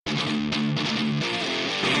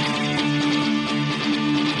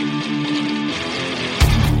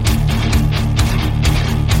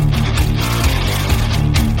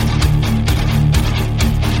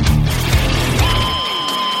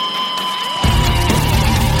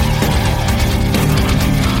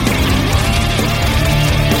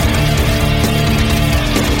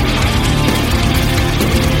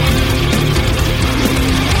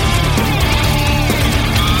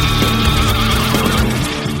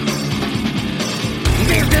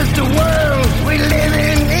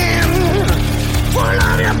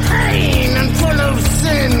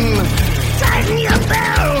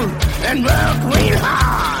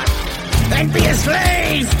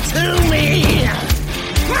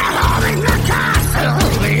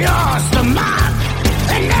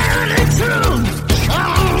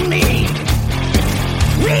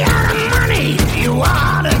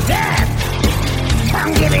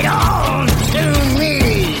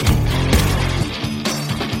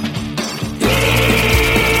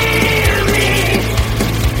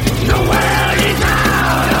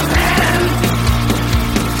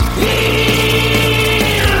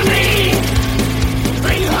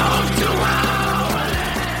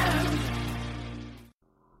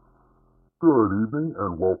Good evening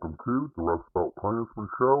and welcome to the Rustbelt Klansman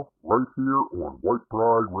show right here on White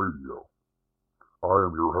Pride Radio. I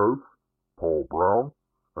am your host, Paul Brown,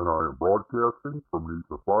 and I am broadcasting from beneath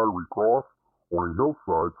the fiery cross on a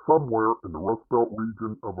hillside somewhere in the Rust Belt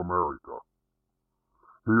region of America.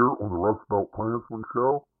 Here on the Rustbelt Klansman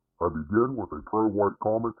show, I begin with a pro-white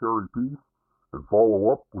commentary piece and follow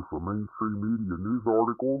up with some mainstream media news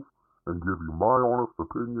articles and give you my honest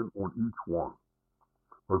opinion on each one.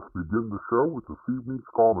 Let's begin the show with this evening's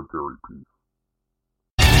commentary piece.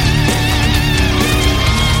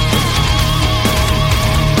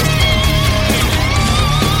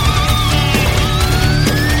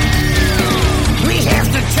 We have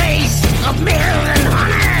the taste of milk and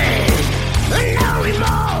honey, and no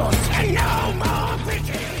remorse and no more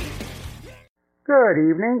pity. Good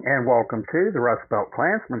evening and welcome to the Rustbelt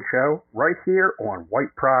Klansman show right here on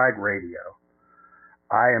White Pride Radio.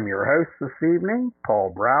 I am your host this evening,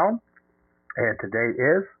 Paul Brown, and today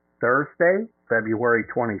is Thursday, February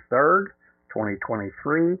 23rd,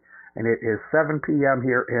 2023, and it is 7 p.m.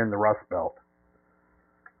 here in the Rust Belt.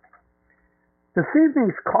 This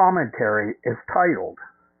evening's commentary is titled,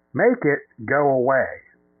 Make It Go Away.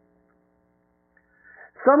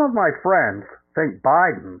 Some of my friends think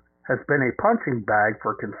Biden has been a punching bag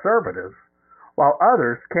for conservatives, while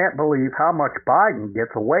others can't believe how much Biden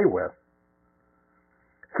gets away with.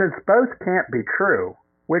 Since both can't be true,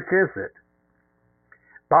 which is it?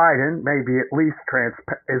 Biden may be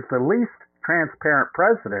is the least transparent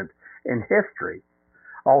president in history,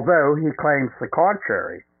 although he claims the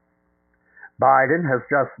contrary. Biden has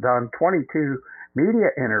just done 22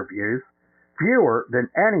 media interviews, fewer than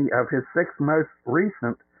any of his 6 most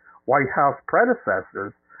recent White House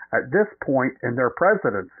predecessors at this point in their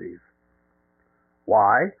presidencies.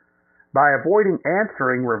 Why? By avoiding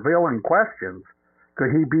answering revealing questions.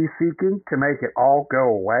 Could he be seeking to make it all go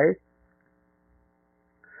away?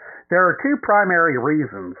 There are 2 primary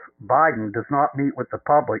reasons Biden does not meet with the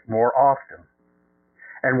public more often.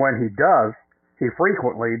 And when he does, he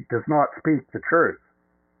frequently does not speak the truth.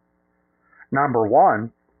 Number 1,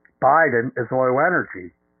 Biden is low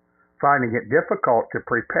energy, finding it difficult to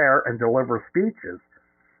prepare and deliver speeches,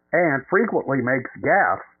 and frequently makes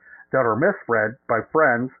gaffes that are misread by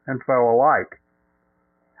friends and foe alike.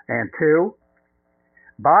 And 2,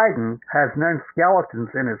 Biden has no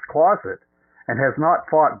skeletons in his closet and has not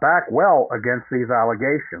fought back well against these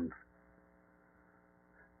allegations.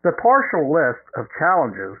 The partial list of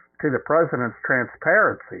challenges to the president's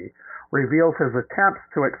transparency reveals his attempts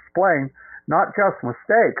to explain not just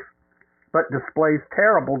mistakes, but displays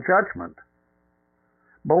terrible judgment.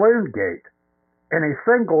 Balloongate. In a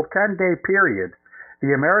single 10-day period,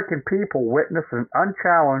 the American people witnessed an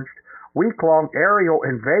unchallenged, week-long aerial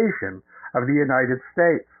invasion of the United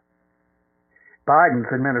States. Biden's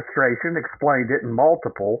administration explained it in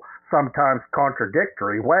multiple, sometimes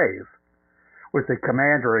contradictory ways, with the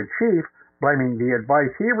commander-in-chief blaming the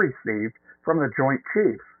advice he received from the Joint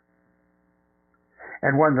Chiefs.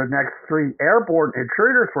 And when the next 3 airborne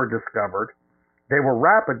intruders were discovered, they were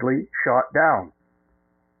rapidly shot down.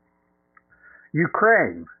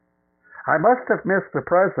 Ukraine. I must have missed the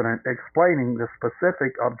president explaining the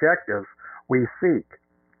specific objectives we seek.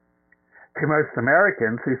 To most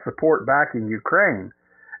Americans who support backing Ukraine,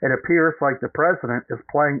 it appears like the president is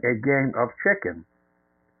playing a game of chicken.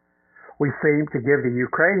 We seem to give the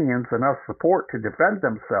Ukrainians enough support to defend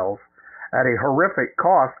themselves at a horrific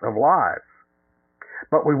cost of lives,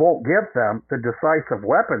 but we won't give them the decisive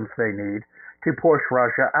weapons they need to push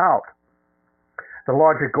Russia out. The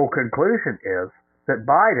logical conclusion is that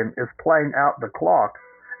Biden is playing out the clock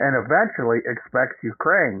and eventually expects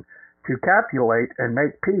Ukraine to capitulate and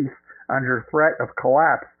make peace under threat of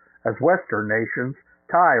collapse as Western nations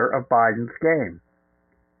tire of Biden's game.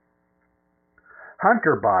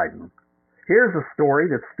 Hunter Biden. Here's a story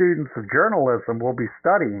that students of journalism will be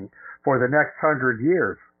studying for the next 100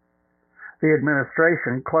 years. The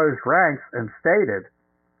administration closed ranks and stated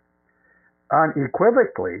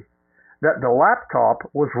unequivocally that the laptop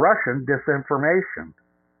was Russian disinformation.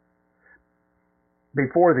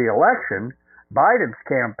 Before the election, Biden's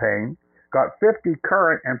campaign got 50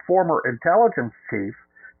 current and former intelligence chiefs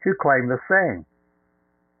to claim the same.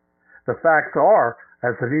 The facts are,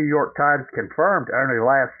 as the New York Times confirmed only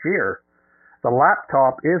last year, the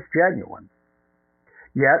laptop is genuine.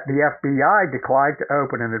 Yet the FBI declined to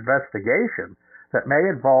open an investigation that may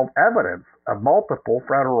involve evidence of multiple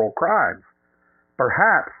federal crimes,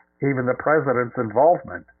 perhaps even the president's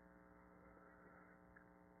involvement.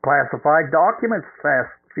 Classified documents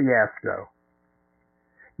fiasco.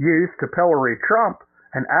 Used to pillory Trump,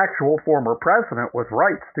 an actual former president with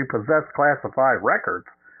rights to possess classified records,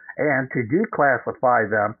 and to declassify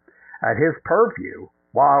them at his purview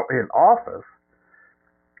while in office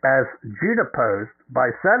as juxtaposed by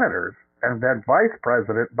Senators and then Vice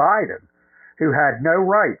President Biden, who had no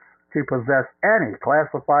rights to possess any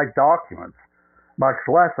classified documents, much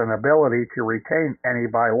less an ability to retain any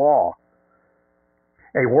by law.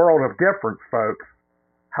 A world of difference, folks.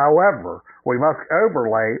 However, we must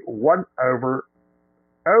overlay one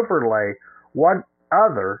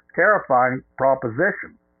other terrifying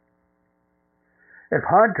proposition. If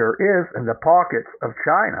Hunter is in the pockets of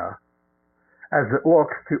China, as it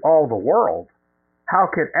looks to all the world, how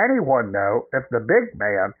can anyone know if the big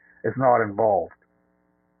man is not involved?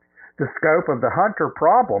 The scope of the Hunter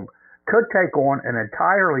problem could take on an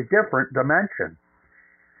entirely different dimension.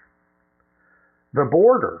 The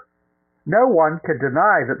border. No one can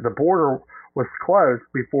deny that the border was closed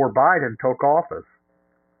before Biden took office.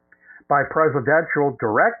 By presidential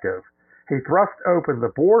directive, he thrust open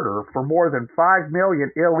the border for more than 5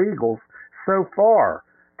 million illegals so far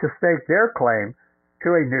to stake their claim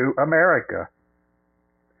to a new America.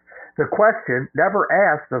 The question never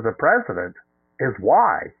asked of the president is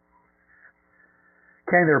why.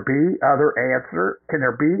 Can there be another answer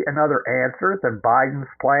than Biden's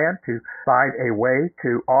plan to find a way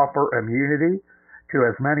to offer immunity to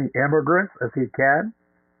as many immigrants as he can?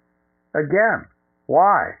 Again,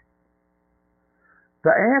 why?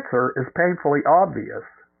 The answer is painfully obvious.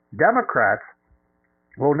 Democrats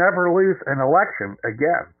will never lose an election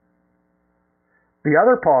again. The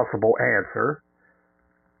other possible answer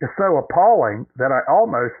is so appalling that I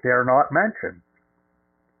almost dare not mention.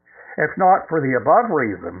 If not for the above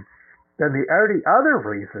reason, then the only other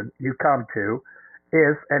reason you come to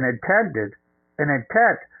is an intent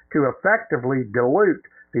to effectively dilute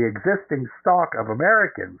the existing stock of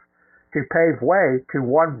Americans to pave way to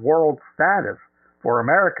one world status for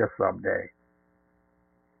America someday.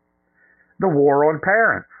 The war on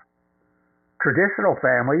parents. Traditional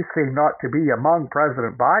families seem not to be among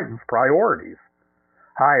President Biden's priorities.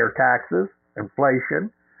 Higher taxes,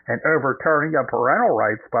 inflation, and overturning of parental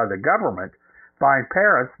rights by the government find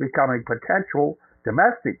parents becoming potential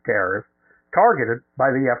domestic terrorists targeted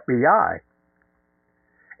by the FBI.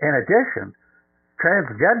 In addition,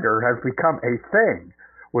 transgender has become a thing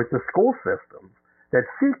with the school systems that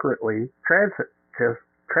secretly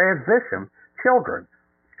transition children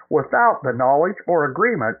without the knowledge or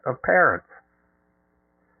agreement of parents.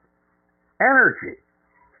 Energy.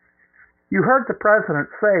 You heard the president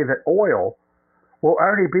say that oil will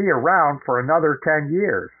only be around for another 10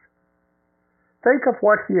 years. Think of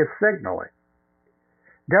what he is signaling.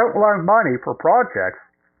 Don't loan money for projects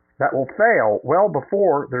that will fail well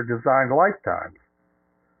before their designed lifetimes.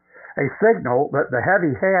 A signal that the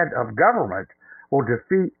heavy hand of government will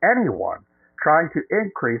defeat anyone trying to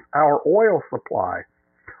increase our oil supply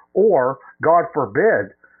or, God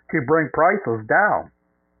forbid, to bring prices down.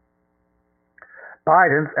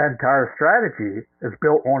 Biden's entire strategy is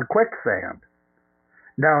built on quicksand.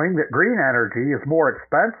 Knowing that green energy is more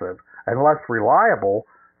expensive and less reliable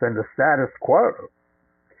than the status quo,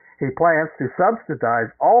 he plans to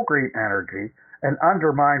subsidize all green energy and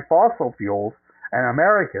undermine fossil fuels and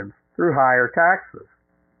Americans through higher taxes.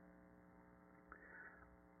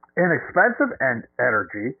 Inexpensive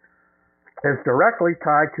energy is directly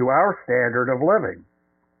tied to our standard of living.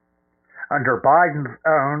 Under Biden's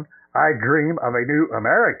own I dream of a new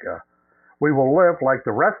America, we will live like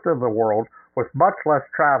the rest of the world with much less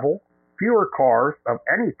travel, fewer cars of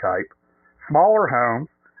any type, smaller homes,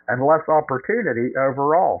 and less opportunity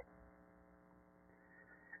overall.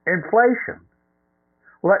 Inflation.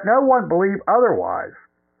 Let no one believe otherwise.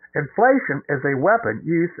 Inflation is a weapon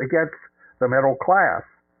used against the middle class,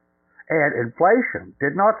 and inflation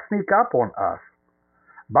did not sneak up on us.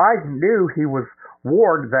 Biden knew he was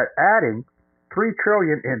warned that adding $3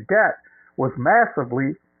 trillion in debt was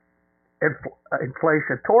massively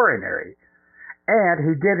inflationary, and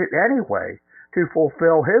he did it anyway to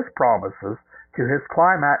fulfill his promises to his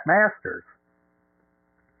climate masters.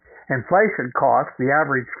 Inflation costs the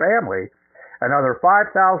average family another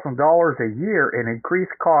 $5,000 a year in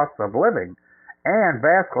increased costs of living and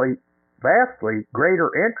vastly greater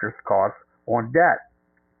interest costs on debt.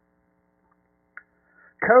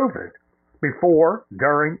 COVID, before,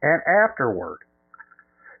 during, and afterward.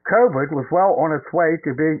 COVID was well on its way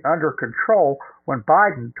to being under control when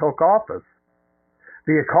Biden took office.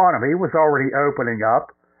 The economy was already opening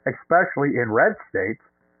up, especially in red states,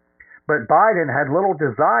 but Biden had little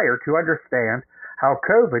desire to understand how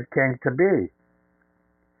COVID came to be.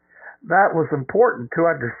 That was important to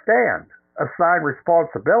understand, assign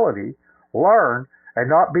responsibility, learn, and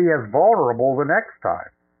not be as vulnerable the next time.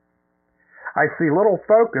 I see little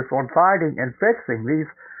focus on finding and fixing these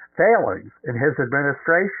failings in his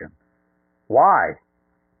administration. Why?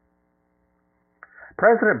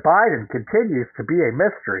 President Biden continues to be a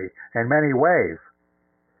mystery in many ways.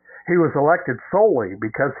 He was elected solely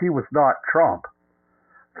because he was not Trump.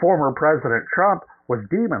 Former President Trump was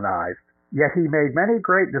demonized, yet he made many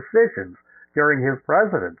great decisions during his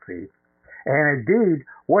presidency, and indeed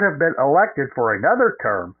would have been elected for another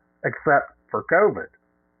term except for COVID.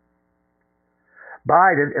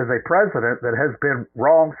 Biden is a president that has been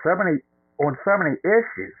wrong on so many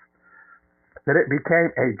issues that it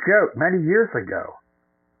became a joke many years ago.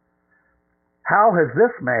 How has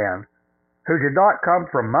this man, who did not come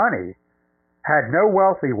from money, had no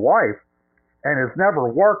wealthy wife, and has never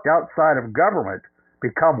worked outside of government,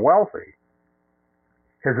 become wealthy?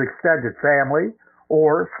 His extended family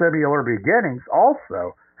or similar beginnings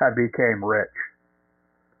also have become rich.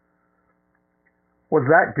 Was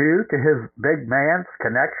that due to his big man's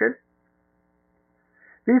connection?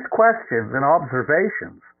 These questions and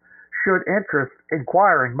observations should interest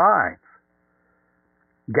inquiring minds.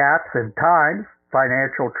 Gaps in times,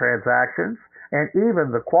 financial transactions, and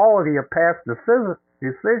even the quality of past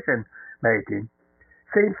decision making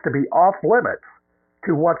seems to be off limits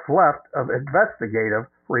to what's left of investigative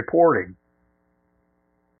reporting.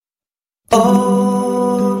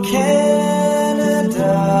 Oh,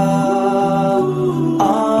 Canada,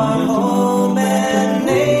 our home and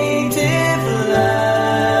native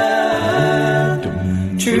land,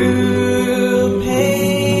 true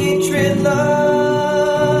patriot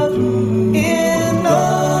love in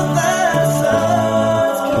all that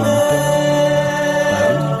sons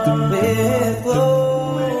command, with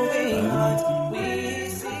glowing hearts we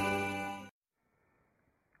see.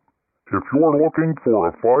 If you're looking for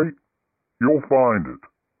a fight, you'll find it,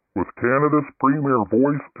 with Canada's premier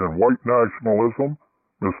voice in white nationalism,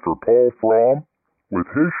 Mr. Paul Fromm, with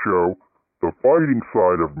his show, The Fighting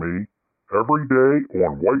Side of Me, every day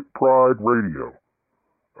on White Pride Radio,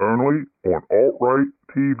 only on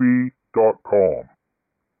AltRightTV.com.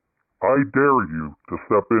 I dare you to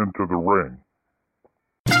step into the ring.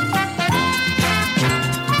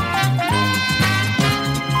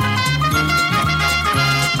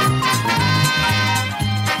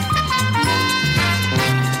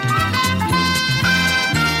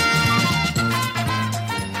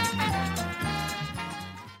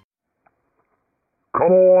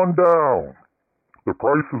 Come on down. The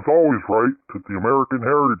price is always right at the American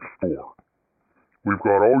Heritage Store. We've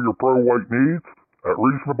got all your pro-white needs at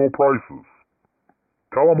reasonable prices.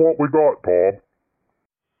 Tell them what we got, Bob.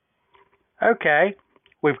 Okay,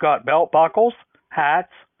 we've got belt buckles,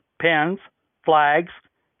 hats, pins, flags,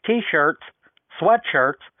 t-shirts,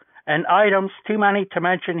 sweatshirts, and items too many to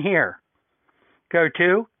mention here. Go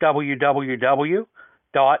to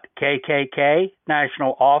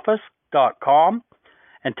www.kkknationaloffice.com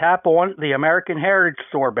and tap on the American Heritage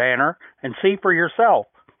Store banner and see for yourself.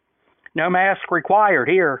 No mask required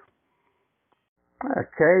here.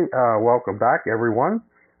 Okay, welcome back, everyone.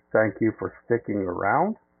 Thank you for sticking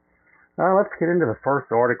around. Let's get into the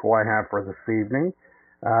first article I have for this evening.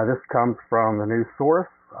 This comes from the news source,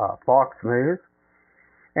 Fox News.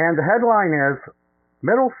 And the headline is,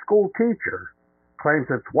 Middle School Teacher Claims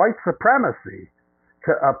It's White Supremacy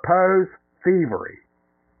to Oppose Thievery.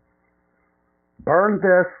 Burn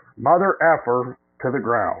this mother effer to the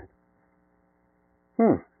ground.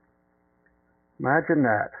 Imagine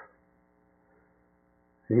that.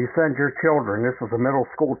 And you send your children, this is a middle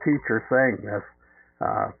school teacher saying this,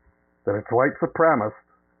 that it's white supremacist,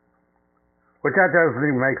 which that doesn't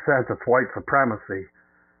even make sense. It's white supremacy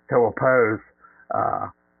to oppose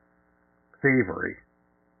thievery.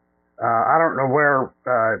 I don't know where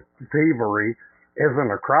thievery isn't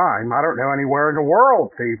a crime. I don't know anywhere in the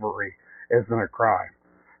world thievery isn't a crime.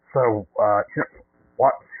 So,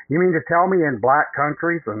 what you mean to tell me in black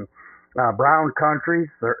countries and brown countries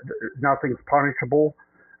nothing's punishable?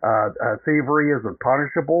 Thievery isn't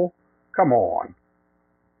punishable? Come on.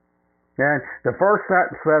 And the first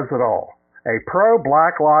sentence says it all. A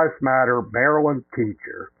pro-Black Lives Matter Maryland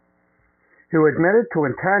teacher who admitted to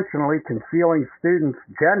intentionally concealing students'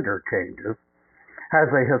 gender changes has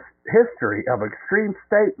a history of extreme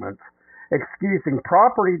statements excusing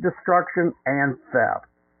property destruction and theft.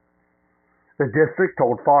 The district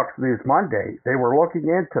told Fox News Monday they were looking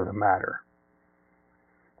into the matter.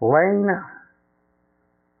 Lane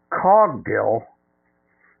Cogdill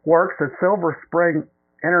works at Silver Spring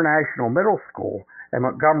International Middle School in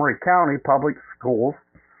Montgomery County Public Schools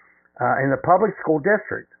in the public school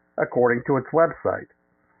district, according to its website.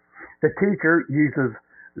 The teacher uses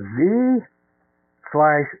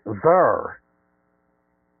Z/Zer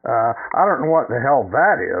I don't know what the hell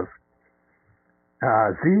that is.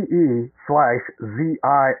 ZE/ZIR.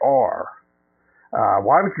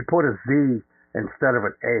 Why would you put a Z instead of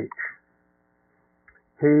an H?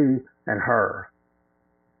 He and her.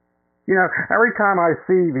 You know, every time I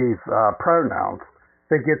see these pronouns,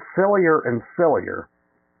 they get sillier and sillier.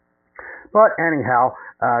 But anyhow,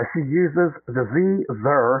 she uses the Z,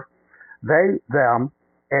 their, they, them,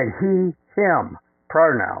 and he, him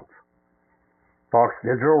pronouns. Fox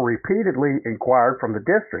Digital repeatedly inquired from the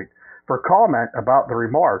district for comment about the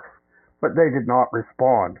remarks, but they did not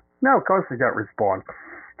respond. No, of course they don't respond. Do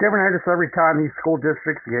you ever notice every time these school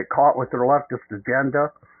districts get caught with their leftist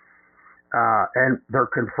agenda and they're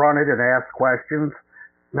confronted and asked questions,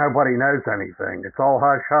 nobody knows anything. It's all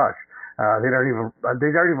hush hush. They don't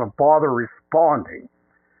even bother responding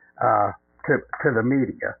to the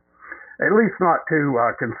media, at least not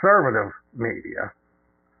to conservative media.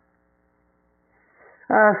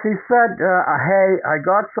 She said, hey, I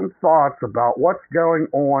got some thoughts about what's going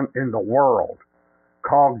on in the world,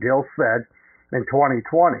 Cogdill said in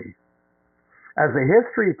 2020. As a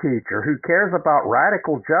history teacher who cares about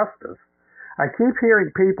radical justice, I keep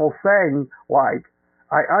hearing people saying, like,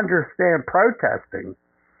 I understand protesting,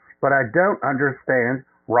 but I don't understand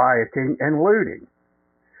rioting and looting.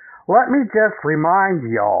 Let me just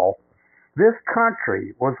remind y'all, this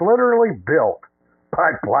country was literally built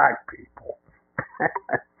by black people.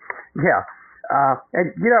 Yeah.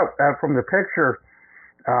 And, you know, from the picture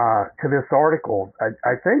to this article,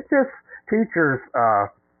 I think this teacher's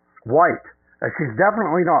white. She's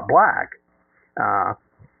definitely not black.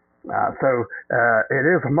 So it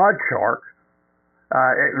is a mud shark.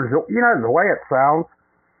 You know, the way it sounds,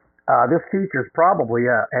 this teacher's probably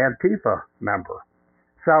an Antifa member.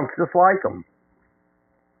 Sounds just like them.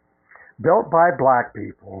 Built by black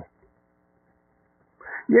people.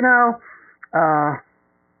 You know,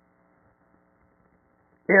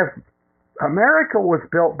 if America was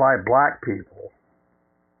built by black people,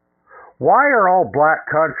 why are all black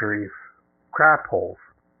countries crap holes?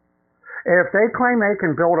 If they claim they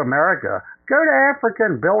can build America, go to Africa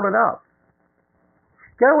and build it up.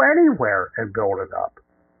 Go anywhere and build it up.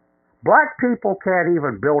 Black people can't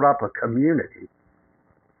even build up a community.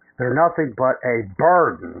 They're nothing but a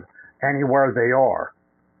burden anywhere they are.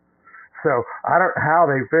 So I don't know how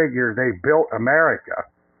they figure they built America.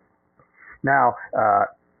 Now,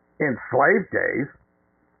 in slave days,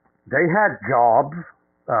 they had jobs.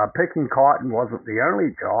 Picking cotton wasn't the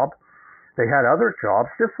only job. They had other jobs,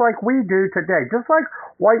 just like we do today, just like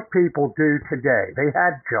white people do today. They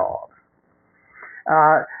had jobs.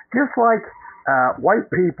 Just like white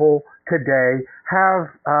people today have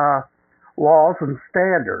laws and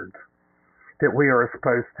standards that we are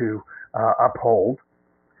supposed to uphold.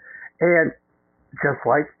 And just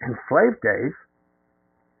like in slave days,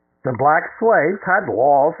 the black slaves had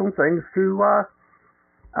laws and things to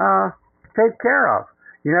take care of.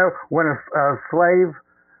 You know, when a slave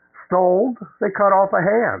stole, they cut off a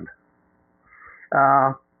hand.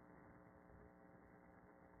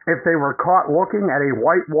 If they were caught looking at a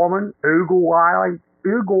white woman, oogle-eyeing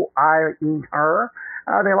her,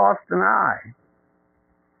 they lost an eye.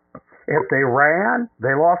 If they ran,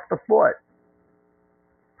 they lost a foot.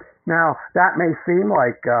 Now, that may seem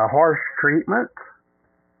like harsh treatment,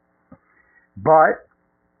 but,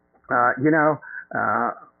 you know,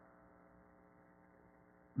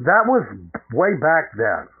 that was way back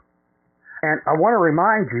then. And I want to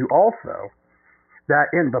remind you also that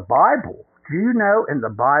in the Bible, do you know in the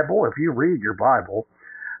Bible, if you read your Bible,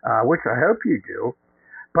 which I hope you do,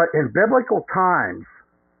 but in biblical times,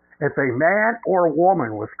 if a man or a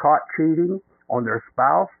woman was caught cheating on their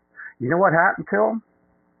spouse, you know what happened to them?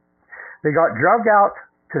 They got dragged out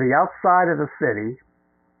to the outside of the city,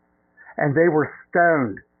 and they were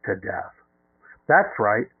stoned to death. That's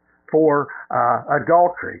right, for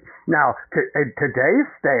adultery. Now, in today's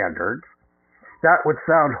standards, that would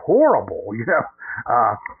sound horrible. You know,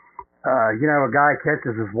 a guy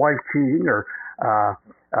catches his wife cheating, or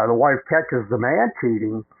the wife catches the man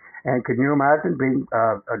cheating, and can you imagine being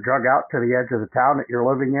dragged out to the edge of the town that you're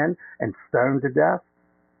living in and stoned to death?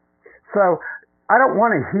 So I don't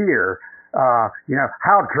want to hear,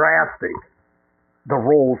 how drastic the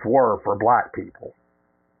rules were for black people.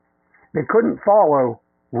 They couldn't follow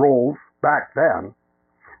rules back then.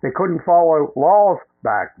 They couldn't follow laws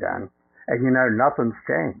back then. And nothing's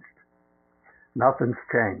changed. Nothing's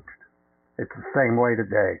changed. It's the same way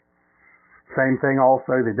today. Same thing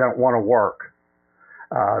also, they don't want to work.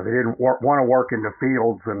 They didn't want to work in the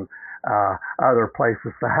fields and other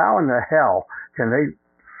places. So how in the hell can they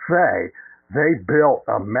say they built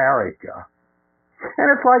America?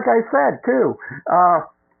 And it's like I said, too,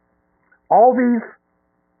 all these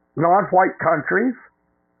non-white countries,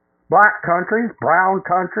 black countries, brown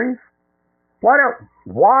countries,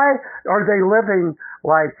 why are they living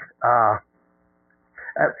like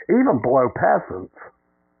even below peasants,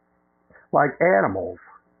 like animals,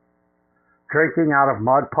 drinking out of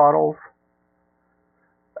mud puddles,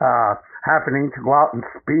 happening to go out and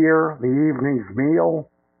spear the evening's meal,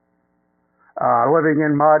 living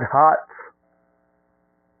in mud huts,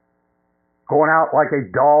 going out like a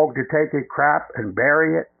dog to take a crap and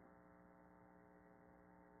bury it?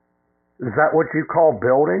 Is that what you call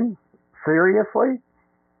building? Seriously?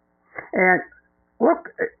 And look,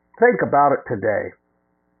 think about it today.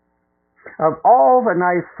 Of all the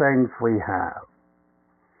nice things we have,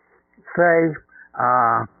 say,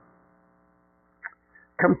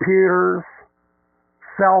 computers,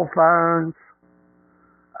 cell phones,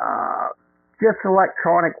 just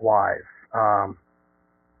electronic-wise,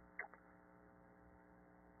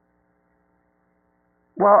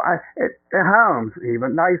 homes,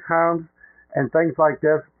 even nice homes and things like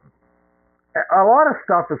this. A lot of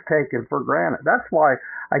stuff is taken for granted. That's why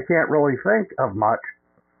I can't really think of much,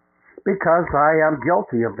 because I am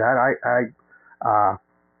guilty of that. I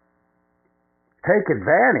take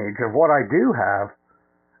advantage of what I do have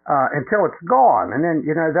until it's gone, and then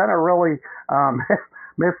then I really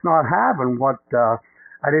miss not having what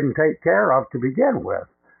I didn't take care of to begin with,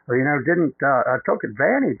 or didn't took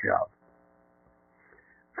advantage of.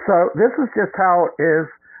 So this is just how it is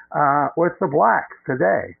with the blacks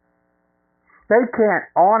today. They can't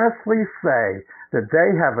honestly say that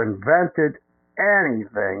they have invented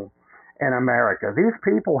anything in America. These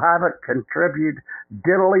people haven't contributed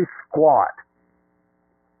diddly squat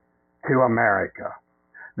to America.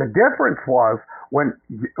 The difference was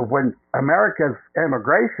when America's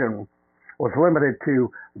immigration was limited to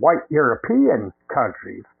white European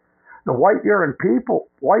countries, the white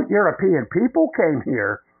European people came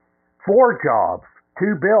here for jobs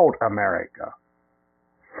to build America.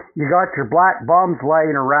 You got your black bums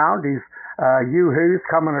laying around, these yoo-hoos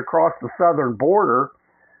coming across the southern border,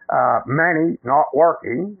 many not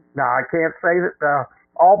working. Now, I can't say that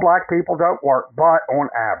all black people don't work, but on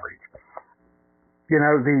average.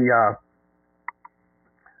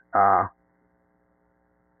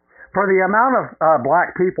 For the amount of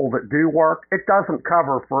black people that do work, it doesn't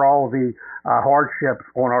cover for all the hardships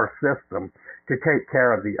on our system to take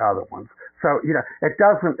care of the other ones. So, it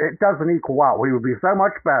doesn't equal out. We would be so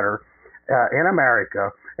much better in America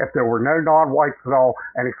if there were no non-whites at all,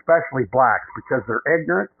 and especially blacks, because they're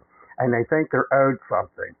ignorant and they think they're owed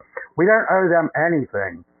something. We don't owe them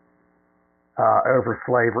anything over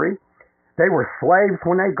slavery. They were slaves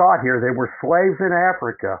when they got here. They were slaves in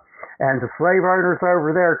Africa, and the slave owners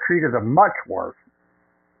over there treated them much worse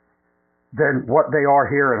than what they are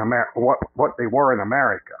here in America. What they were in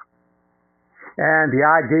America. And the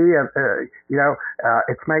idea of,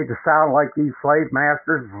 it's made to sound like these slave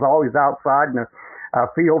masters is always outside in a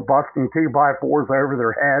field busting 2x4s over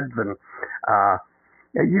their heads and,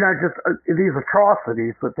 just these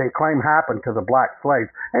atrocities that they claim happened to the black slaves.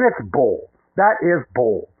 And it's bull. That is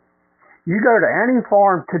bull. You go to any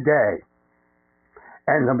farm today,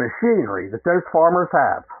 and the machinery that those farmers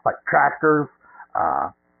have, like tractors,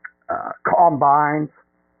 combines,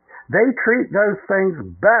 they treat those things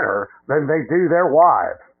better than they do their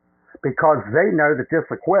wives, because they know that this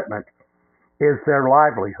equipment is their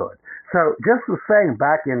livelihood. So just the same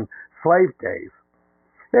back in slave days,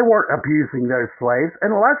 they weren't abusing those slaves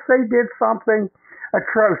unless they did something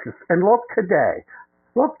atrocious. And look today,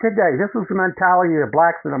 this is the mentality of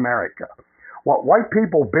blacks in America. What white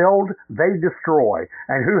people build, they destroy.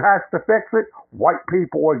 And who has to fix it? White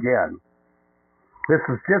people again. This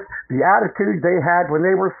is just the attitude they had when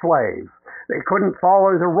they were slaves. They couldn't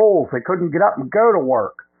follow the rules. They couldn't get up and go to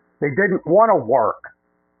work. They didn't want to work.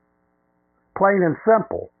 Plain and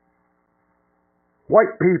simple.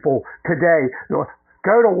 White people today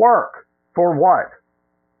go to work for what?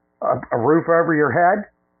 A roof over your head?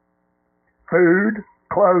 Food?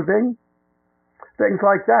 Clothing? Things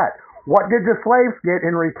like that. What did the slaves get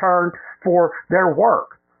in return for their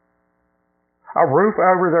work? A roof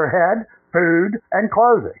over their head, food, and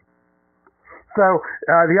clothing. So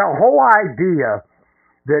the whole idea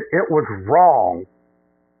that it was wrong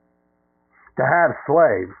to have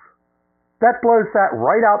slaves, that blows that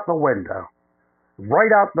right out the window.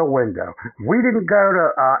 Right out the window. We didn't go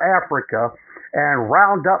to Africa and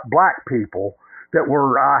round up black people that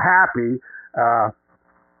were happy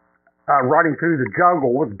running through the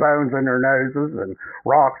jungle with bones in their noses and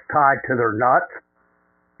rocks tied to their nuts.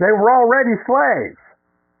 They were already slaves.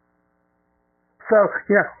 So,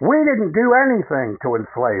 we didn't do anything to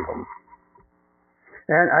enslave them.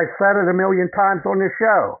 And I said it a million times on this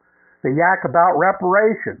show. The yak about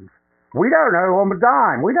reparations. We don't owe them a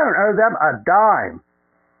dime. We don't owe them a dime.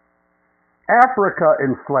 Africa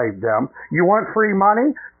enslaved them. You want free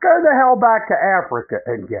money? Go the hell back to Africa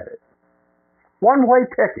and get it. One-way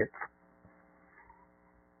tickets.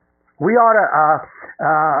 We ought to,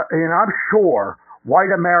 and I'm sure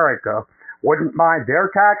white America wouldn't mind their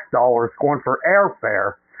tax dollars going for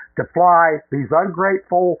airfare to fly these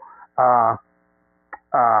ungrateful, low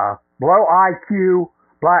IQ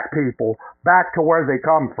black people back to where they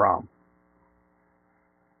come from.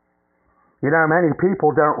 You know, many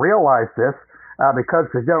people don't realize this because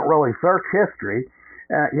they don't really search history.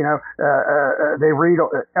 They read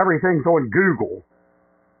everything's on Google.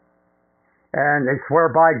 And they swear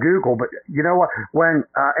by Google. But you know what? When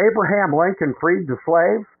Abraham Lincoln freed the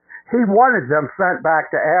slaves, he wanted them sent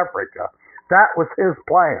back to Africa. That was his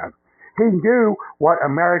plan. He knew what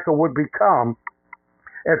America would become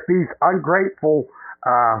if these ungrateful,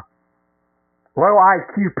 low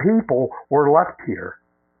IQ people were left here.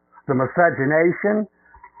 The miscegenation,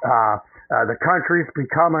 the country's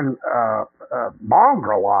becoming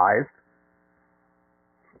mongrelized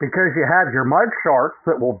because you have your mud sharks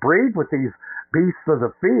that will breed with these beasts of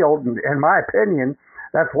the field. And in my opinion,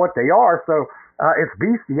 that's what they are. So it's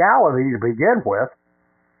bestiality to begin with.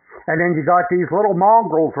 And then you got these little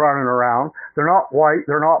mongrels running around. They're not white.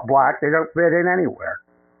 They're not black. They don't fit in anywhere.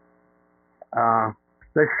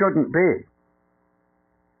 They shouldn't be.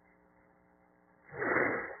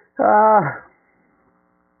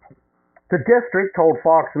 The district told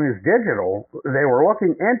Fox News Digital they were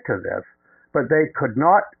looking into this, but they could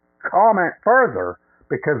not comment further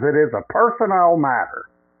because it is a personnel matter.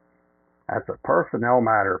 That's a personnel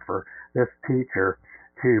matter for this teacher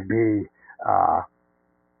to be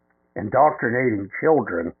indoctrinating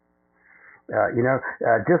children.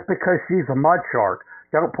 Just because she's a mud shark,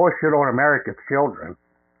 don't push it on America's children.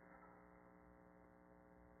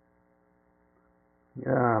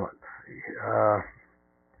 Let's see.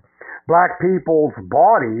 Black people's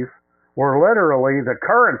bodies were literally the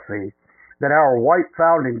currency that our white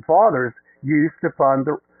founding fathers used to fund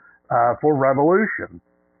for revolution.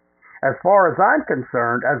 As far as I'm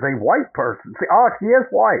concerned, as a white person, she is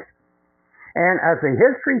white, and as a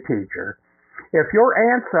history teacher, if your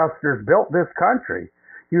ancestors built this country,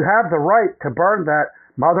 you have the right to burn that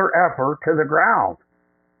mother effer to the ground.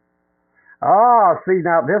 See,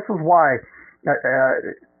 now this is why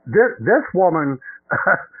this woman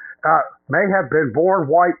may have been born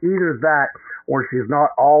white, either that or she's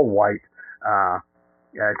not all white.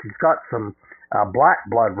 She's got some black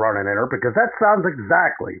blood running in her, because that sounds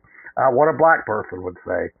exactly what a black person would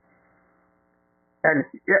say. And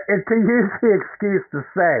to use the excuse to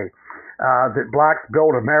say that blacks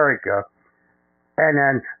built America, and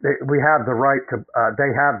then we have the right to,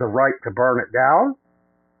 they have the right to burn it down.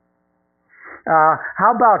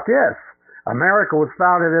 How about this? America was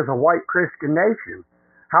founded as a white Christian nation.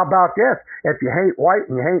 How about this? If you hate white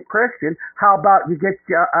and you hate Christian, how about you get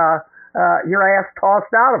your ass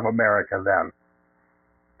tossed out of America then?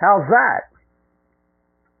 How's that?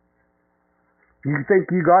 You think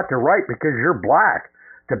you got the right because you're black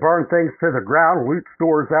to burn things to the ground, loot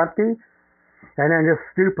stores empty, and then this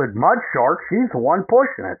stupid mud shark, she's the one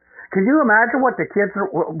pushing it. Can you imagine what the kids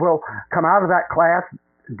will come out of that class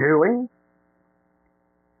doing?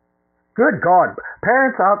 Good God.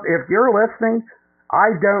 Parents, if you're listening,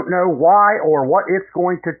 I don't know why or what it's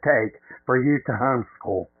going to take for you to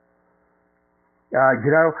homeschool.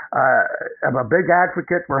 I'm a big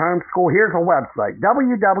advocate for homeschool. Here's a website,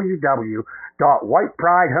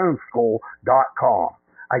 www.whitepridehomeschool.com.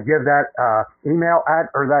 I give that email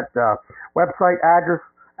or that website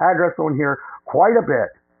address on here quite a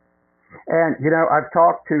bit. And, I've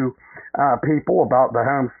talked to people about the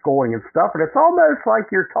homeschooling and stuff, and it's almost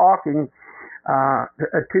like you're talking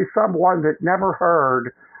to someone that never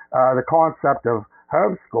heard the concept of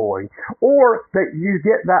homeschooling, or that you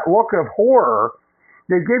get that look of horror.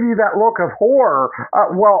 They give you that look of horror.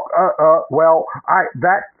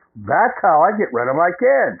 That's how I get rid of my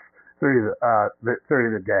kids through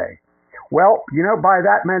the day. Well, by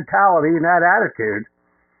that mentality and that attitude,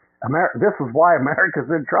 this is why America's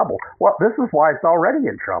in trouble. Well, this is why it's already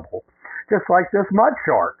in trouble. Just like this mud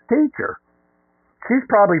shark teacher. She's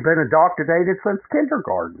probably been indoctrinated since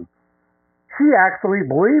kindergarten. She actually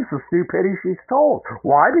believes the stupidity she's told.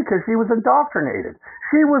 Why? Because she was indoctrinated.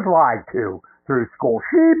 She was lied to through school.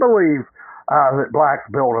 She believes that blacks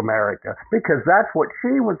built America because that's what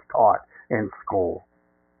she was taught in school.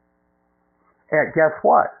 And guess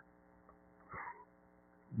what?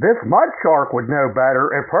 This mud shark would know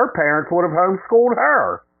better if her parents would have homeschooled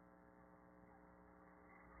her.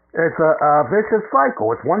 It's a vicious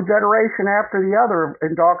cycle. It's one generation after the other of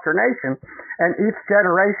indoctrination, and each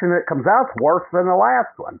generation that comes out's worse than the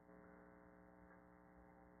last one.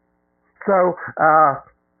 So,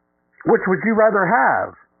 which would you rather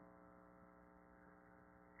have?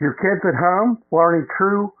 Your kids at home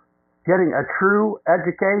getting a true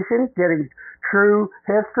education, getting true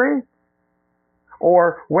history,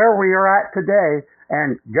 or where we are at today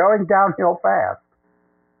and going downhill fast?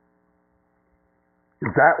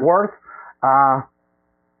 Is that worth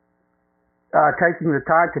taking the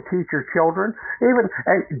time to teach your children?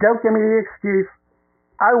 And don't give me the excuse,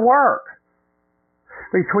 I work.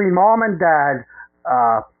 Between mom and dad,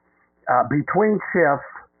 between shifts,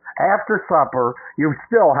 after supper, you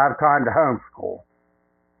still have time to homeschool.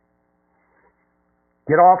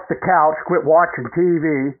 Get off the couch, quit watching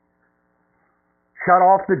TV, shut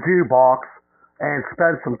off the jukebox, and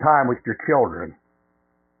spend some time with your children.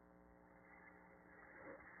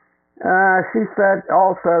 She said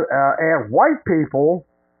also, and white people,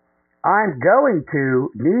 I'm going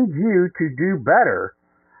to need you to do better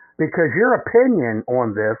because your opinion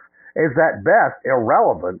on this is at best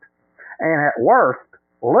irrelevant and at worst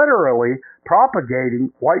literally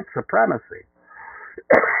propagating white supremacy.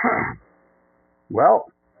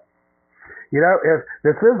 Well, if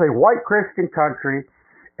this is a white Christian country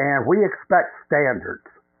and we expect standards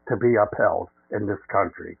to be upheld in this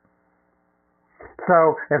country.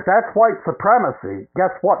 So if that's white supremacy,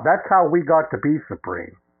 guess what? That's how we got to be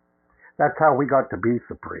supreme. That's how we got to be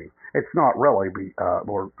supreme. It's not really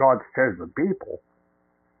we're God's chosen people.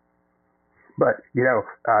 But,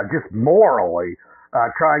 just morally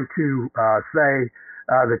trying to say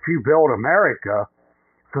that you build America,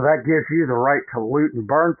 so that gives you the right to loot and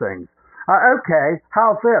burn things. Okay,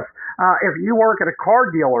 how's this? If you work at a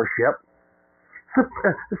car dealership,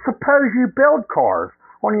 suppose you build cars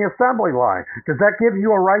on the assembly line. Does that give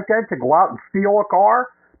you a right then to go out and steal a car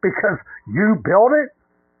because you built it?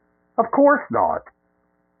 Of course not.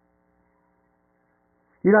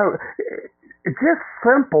 Just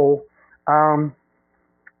simple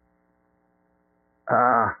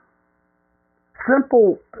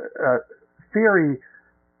theory,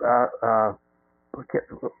 the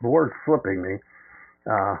word's slipping me,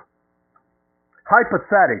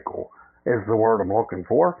 hypothetical is the word I'm looking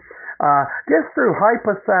for. Just through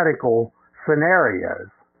hypothetical scenarios,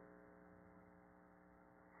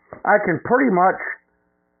 I can pretty much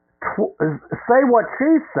say what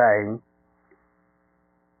she's saying,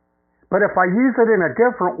 but if I use it in a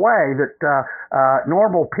different way that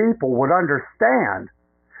normal people would understand,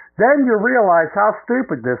 then you realize how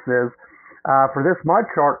stupid this is for this mud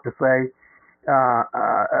shark to say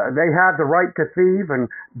they have the right to thieve and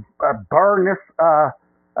burn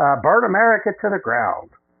America to the ground.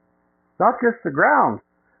 Not just the ground,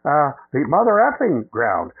 the mother effing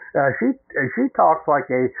ground. She talks like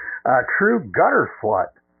a true gutter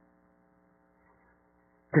slut.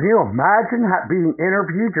 Can you imagine being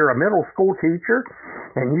interviewed? You're a middle school teacher,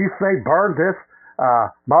 and you say, burn this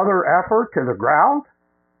mother effer to the ground?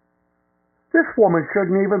 This woman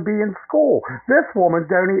shouldn't even be in school. This woman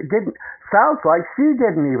sounds like she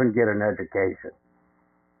didn't even get an education.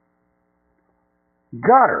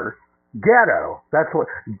 Gutter, ghetto,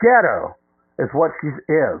 ghetto is what she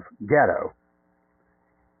is, ghetto.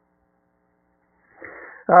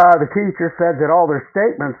 The teacher said that all their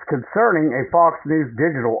statements concerning a Fox News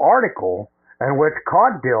digital article in which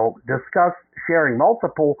Caudill discussed sharing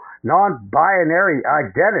multiple non-binary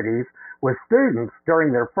identities with students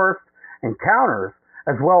during their first encounters,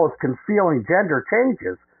 as well as concealing gender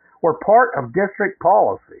changes, were part of district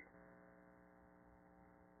policy.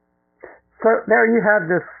 So there you have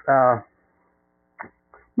this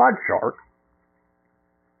mud shark,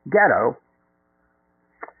 ghetto,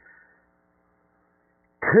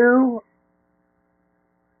 two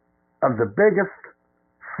of the biggest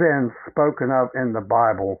sins spoken of in the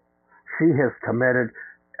Bible she has committed,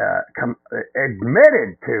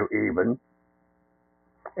 admitted to even,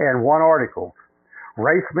 in one article: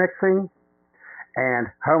 race mixing and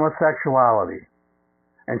homosexuality.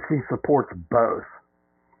 And she supports both.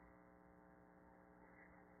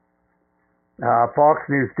 Fox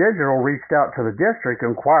News Digital reached out to the district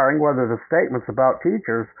inquiring whether the statements about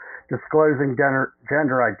teachers disclosing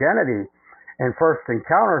gender identity in first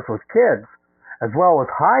encounters with kids, as well as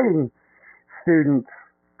hiding students'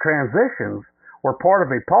 transitions, were part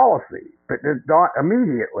of a policy, but did not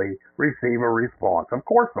immediately receive a response. Of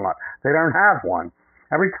course not. They don't have one.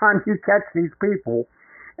 Every time you catch these people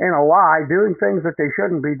in a lie, doing things that they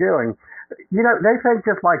shouldn't be doing, they think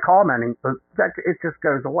just by commenting, that it just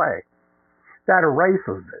goes away. That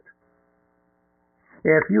erases it.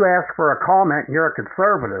 if you ask for a comment and you're a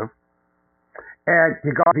conservative, and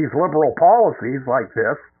you got these liberal policies like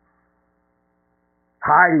this,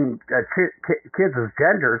 hiding kids'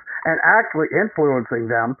 genders and actually influencing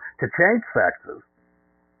them to change sexes.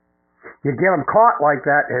 You get them caught like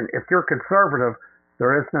that, and if you're conservative,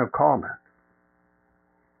 there is no comment.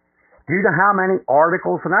 Do you know how many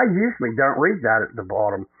articles, and I usually don't read that at the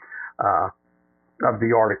bottom of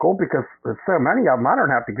the article because there's so many of them, I don't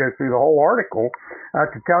have to go through the whole article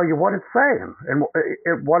to tell you what it's saying and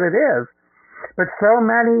what it is. But so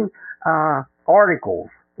many articles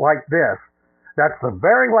like this, that's the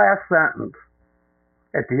very last sentence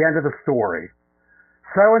at the end of the story.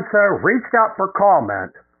 So-and-so reached out for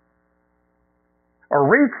comment, or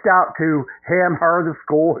reached out to him, her, the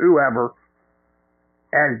school, whoever,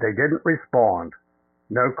 and they didn't respond.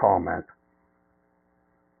 No comment.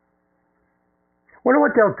 Wonder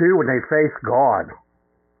what they'll do when they face God,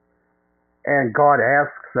 and God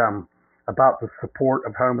asks them about the support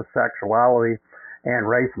of homosexuality and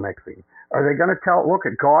race mixing. Are they going to look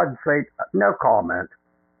at God and say, no comment?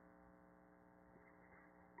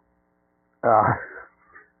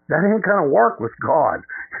 That ain't going to work with God.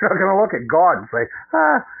 You're not going to look at God and say,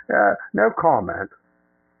 no comment.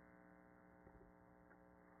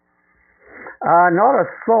 Not a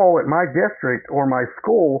soul at my district or my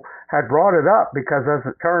school had brought it up because, as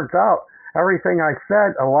it turns out, everything I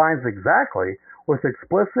said aligns exactly with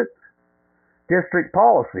explicit district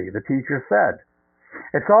policy, the teacher said.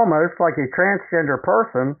 It's almost like a transgender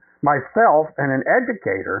person, myself, and an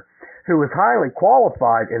educator who is highly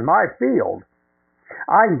qualified in my field.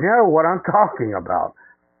 I know what I'm talking about.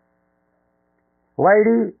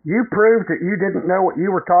 Lady, you proved that you didn't know what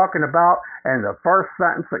you were talking about in the first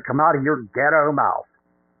sentence that come out of your ghetto mouth.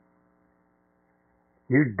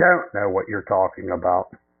 You don't know what you're talking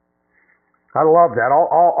about. I love that.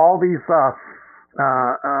 All these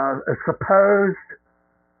supposed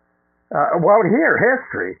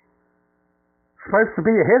history. Supposed to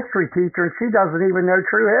be a history teacher, and she doesn't even know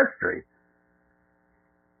true history.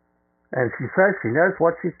 And she says she knows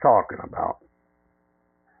what she's talking about.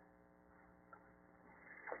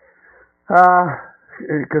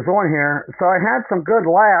 It goes on here. So I had some good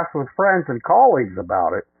laughs with friends and colleagues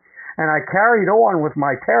about it, and I carried on with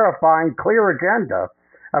my terrifying, clear agenda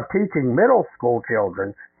of teaching middle school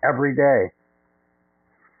children every day.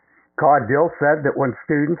 Caudill said that when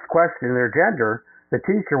students question their gender, the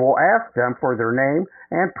teacher will ask them for their name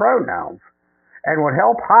and pronouns and would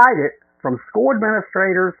help hide it from school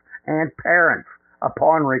administrators and parents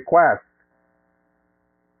upon request.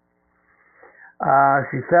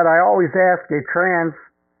 She said, I always ask a trans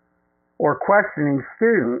or questioning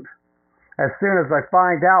student as soon as I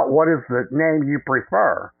find out what is the name you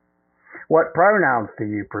prefer, what pronouns do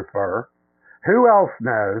you prefer, who else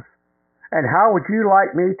knows, and how would you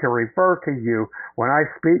like me to refer to you when I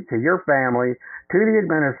speak to your family, to the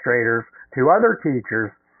administrators, to other teachers,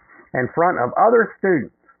 in front of other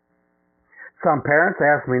students? Some parents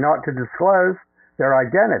ask me not to disclose their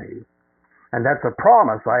identity, and that's a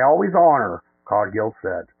promise I always honor, Caudill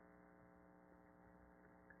said.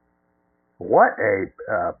 What a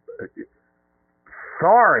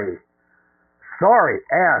sorry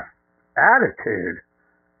ass attitude.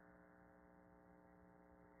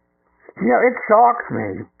 You know, it shocks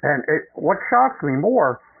me, and what shocks me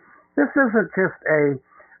more, this isn't just a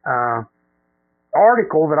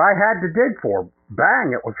article that I had to dig for.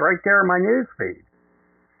 Bang, it was right there in my news feed.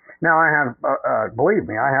 Now I have, believe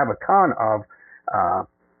me, I have a ton of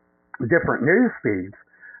different news feeds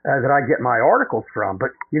that I get my articles from, but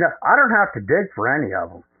you know, I don't have to dig for any of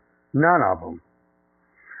them. None of them.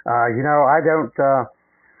 You know, I don't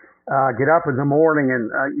get up in the morning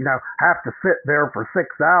and you know, have to sit there for 6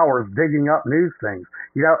 hours digging up news things.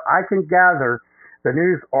 You know, I can gather the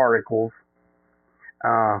news articles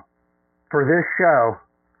for this show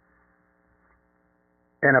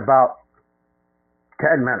in about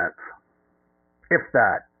 10 minutes, if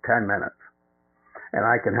that, 10 minutes. And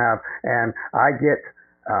I can have, and I get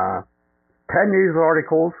 10 news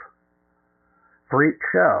articles for each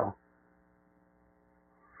show.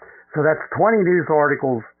 So that's 20 news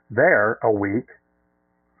articles there a week.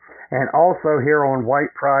 And also here on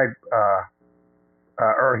White Pride,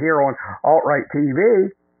 or here on Alt-Right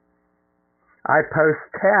TV, I post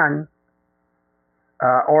 10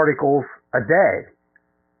 articles a day,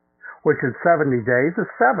 which in 70 days is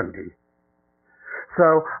 70.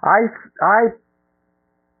 So I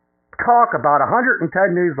talk about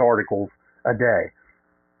 110 news articles a day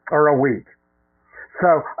or a week.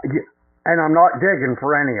 So, and I'm not digging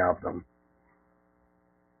for any of them.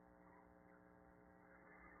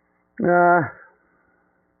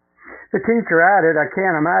 The teacher added, I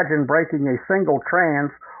can't imagine breaking a single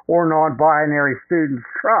trans or non-binary student's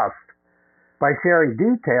trust by sharing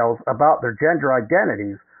details about their gender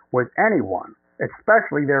identities with anyone,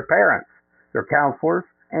 especially their parents, their counselors,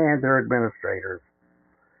 and their administrators.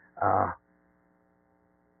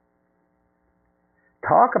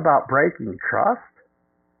 Talk about breaking trust.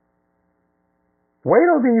 Wait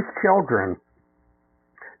till these children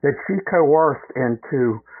that she coerced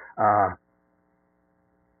into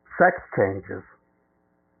sex changes,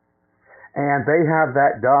 and they have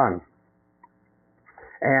that done,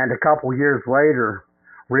 and a couple years later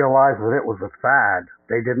realize that it was a fad.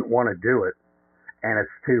 They didn't want to do it, and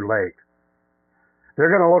it's too late. They're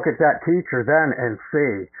going to look at that teacher then and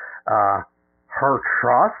see her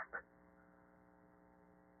trust.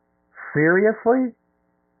 Seriously?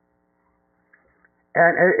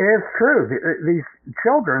 And it is true. These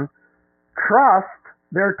children trust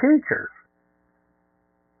their teachers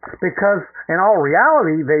because in all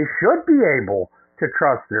reality, they should be able to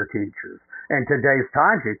trust their teachers. In today's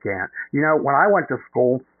times, you can't. You know, when I went to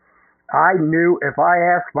school, I knew if I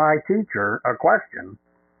asked my teacher a question,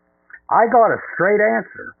 I got a straight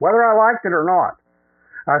answer, whether I liked it or not.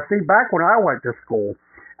 See, back when I went to school,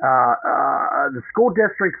 the school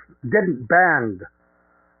districts didn't bend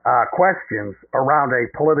questions around a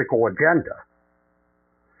political agenda.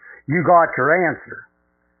 You got your answer,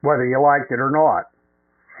 whether you liked it or not.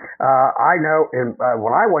 I know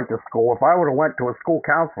when I went to school, if I would have went to a school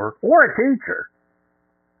counselor or a teacher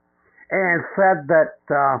and said that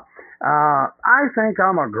I think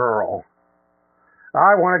I'm a girl,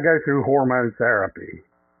 I want to go through hormone therapy,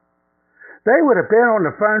 they would have been on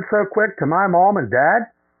the phone so quick to my mom and dad,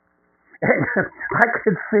 and I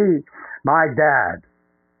could see my dad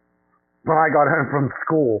when I got home from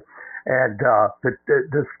school, and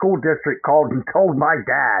the school district called and told my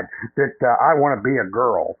dad that I want to be a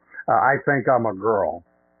girl. I think I'm a girl.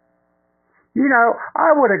 You know,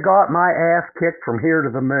 I would have got my ass kicked from here to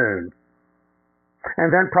the moon,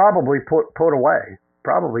 and then probably put away.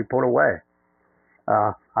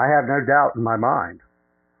 I have no doubt in my mind.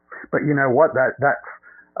 But you know what? That's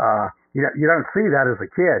you don't see that as a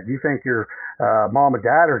kid. You think your mom and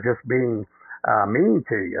dad are just being mean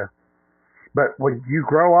to you. But when you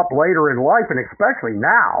grow up later in life, and especially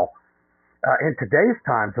now, in today's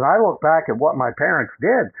times, and I look back at what my parents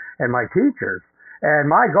did and my teachers, and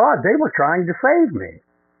my God, they were trying to save me.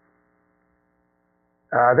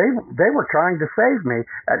 They were trying to save me.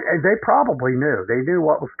 And they probably knew. They knew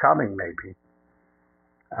what was coming, maybe.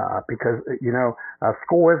 Because, you know,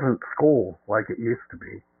 school isn't school like it used to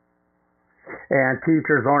be. And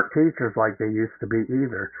teachers aren't teachers like they used to be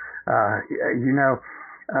either. You know,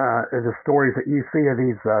 the stories that you see of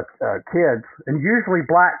these kids, and usually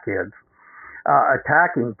black kids,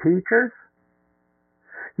 attacking teachers,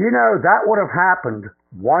 you know, that would have happened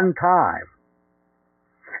one time.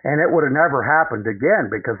 And it would have never happened again,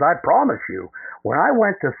 because I promise you, when I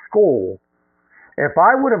went to school, if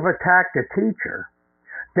I would have attacked a teacher,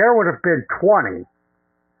 there would have been 20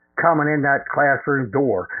 coming in that classroom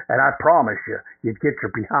door, and I promise you, you'd get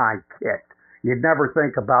your behind kicked. You'd never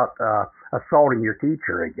think about assaulting your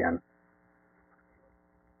teacher again.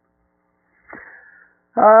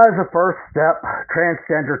 As a first step,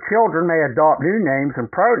 transgender children may adopt new names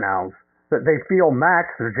and pronouns that they feel match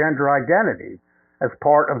their gender identity as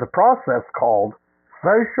part of the process called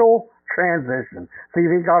social transition. See,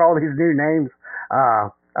 they got all these new names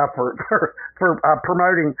for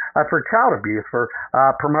promoting for child abuse, for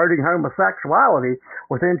promoting homosexuality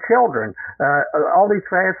within children. All these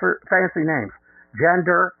fancy names.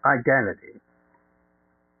 Gender identity.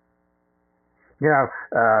 You know,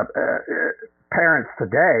 parents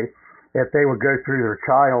today, if they would go through their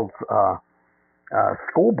child's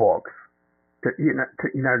school books to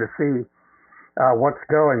see what's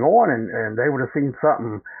going on, and they would have seen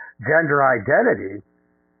something gender identity,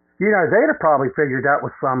 you know, they'd have probably figured out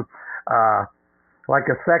with some like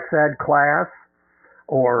a sex ed class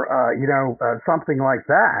or something like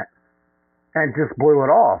that, and just blew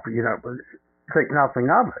it off. You know, think nothing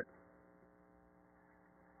of it.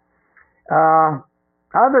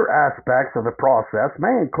 Other aspects of the process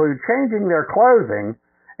may include changing their clothing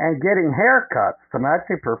and getting haircuts to match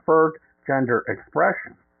a preferred gender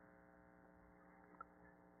expression.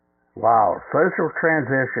 Wow, social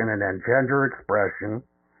transition and then gender expression.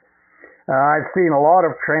 I've seen a lot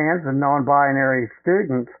of trans and non-binary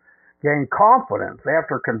students gain confidence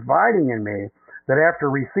after confiding in me that after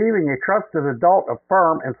receiving a trusted adult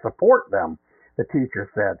affirm and support them, the teacher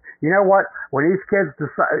said. You know what? When these kids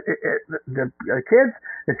decide, the kids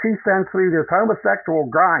that she sends through this homosexual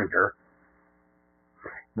grinder,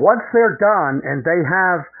 once they're done and they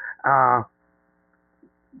have uh,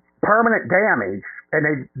 permanent damage, and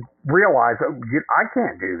they realize, oh, I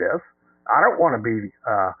can't do this. I don't want to be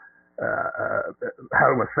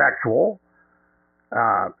homosexual,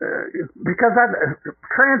 because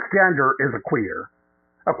transgender is a queer.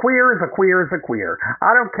 A queer is a queer is a queer.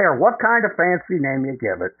 I don't care what kind of fancy name you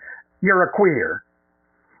give it. You're a queer.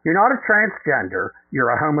 You're not a transgender. You're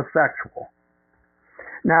a homosexual.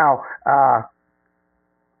 Now,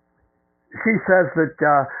 she says that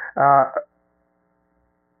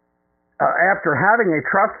after having a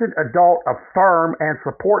trusted adult affirm and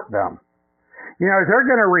support them, they're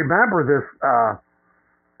going to remember this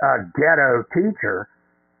ghetto teacher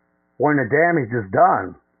when the damage is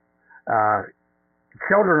done.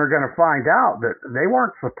 Children are going to find out that they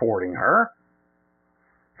weren't supporting her.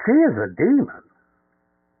 She is a demon.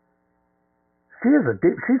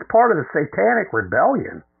 She's part of the satanic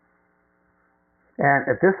rebellion. And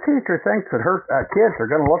if this teacher thinks that her kids are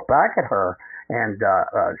going to look back at her and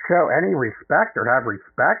show any respect or have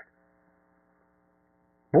respect,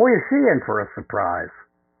 boy, is she in for a surprise.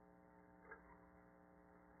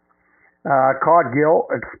 Codgill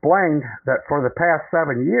explained that for the past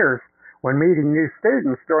 7 years, when meeting new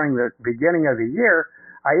students during the beginning of the year,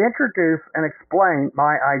 I introduce and explain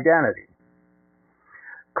my identity.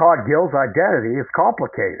 Codgill's identity is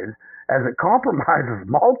complicated as it compromises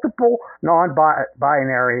multiple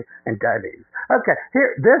non-binary identities. Okay,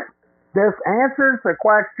 here this answers the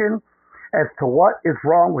question as to what is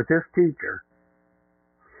wrong with this teacher.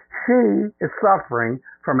 She is suffering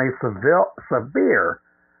from a severe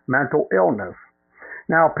mental illness.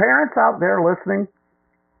 Now, parents out there listening,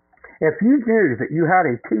 if you knew that you had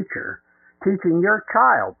a teacher teaching your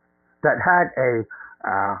child that had a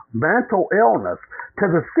mental illness to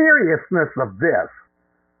the seriousness of this,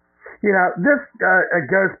 this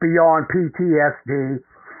goes beyond PTSD,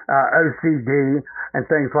 OCD, and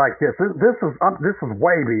things like this. This is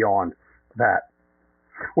way beyond that.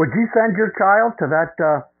 Would you send your child to that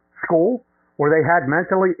school where they had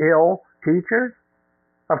mentally ill teachers?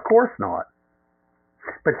 Of course not.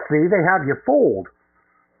 But see, they have you fooled.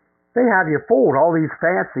 They have you fooled. All these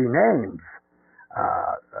fancy names,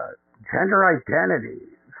 gender identity,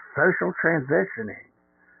 social transitioning,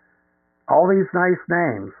 all these nice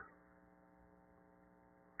names.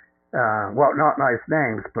 Well, not nice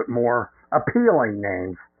names, but more appealing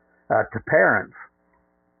names to parents.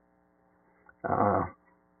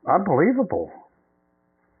 Unbelievable.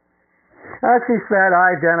 As she said,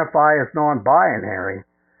 I identify as non-binary,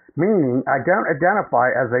 meaning I don't identify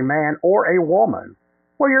as a man or a woman.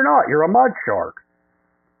 Well, you're not. You're a mud shark.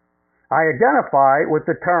 I identify with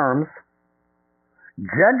the terms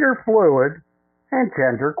gender fluid and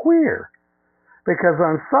gender queer because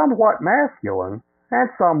I'm somewhat masculine and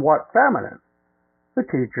somewhat feminine, the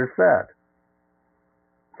teacher said.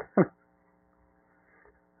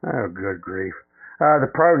 Oh, good grief. The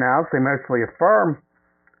pronouns they mostly affirm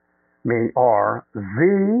me are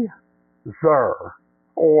ze, zer,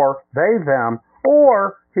 or they, them,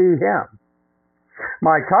 or he, him.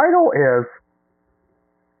 My title is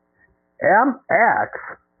MX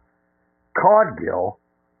Codgill.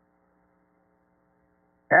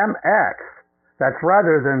 MX. That's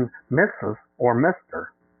rather than Mrs. or Mr.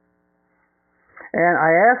 And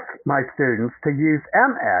I ask my students to use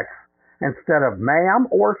MX instead of ma'am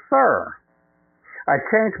or sir. I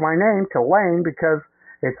changed my name to Lane because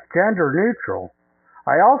it's gender neutral.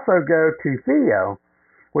 I also go to Theo,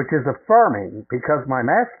 which is affirming because my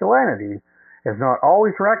masculinity is not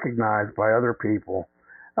always recognized by other people.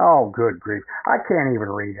 Oh, good grief. I can't even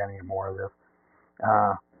read any more of this.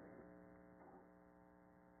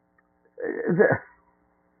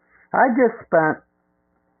 I just spent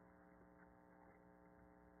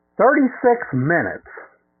 36 minutes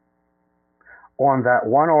on that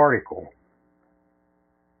one article.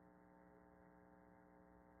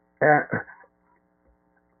 And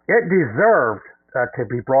it deserved to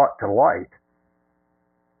be brought to light.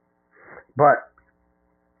 But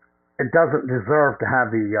it doesn't deserve to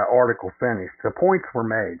have the article finished. The points were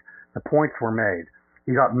made.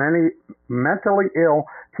 You got many mentally ill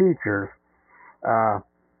teachers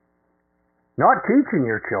not teaching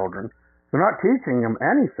your children. They're not teaching them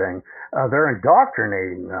anything. They're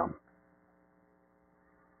indoctrinating them.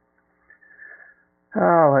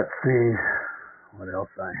 Let's see what else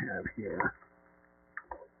I have here.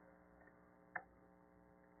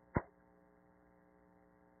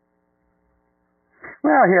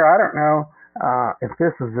 Well, here, I don't know if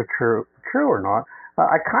this is true or not.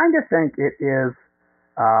 I kind of think it is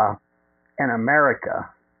in America.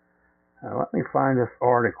 Let me find this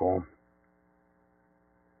article.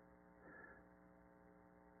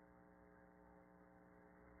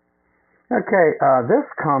 Okay, this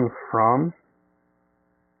comes from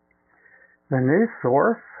the news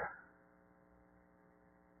source.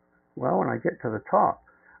 Well, when I get to the top,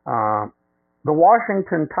 the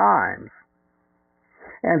Washington Times.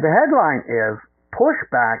 And the headline is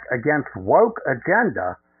Pushback Against Woke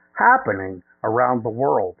Agenda Happening Around the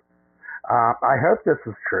World. I hope this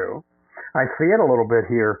is true. I see it a little bit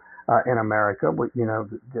here in America with,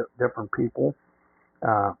 different people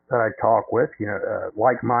that I talk with,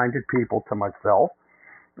 like-minded people to myself.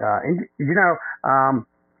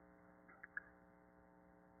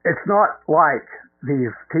 It's not like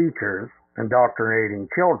these teachers indoctrinating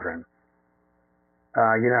children.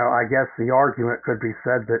 I guess the argument could be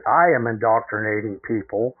said that I am indoctrinating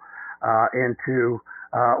people into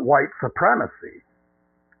white supremacy,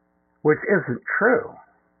 which isn't true.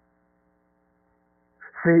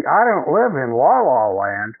 See, I don't live in La La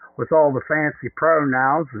Land with all the fancy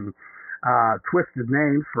pronouns and twisted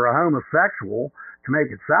names for a homosexual to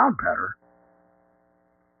make it sound better.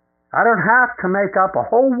 I don't have to make up a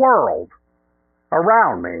whole world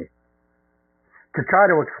around me to try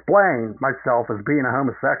to explain myself as being a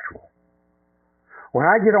homosexual. When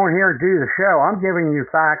I get on here and do the show, I'm giving you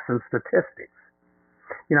facts and statistics.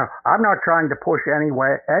 I'm not trying to push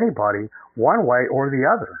anybody one way or the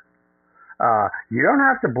other. You don't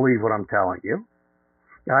have to believe what I'm telling you.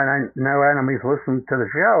 And I know enemies listen to the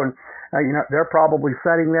show, and they're probably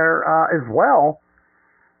sitting there as well.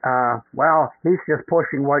 Well, he's just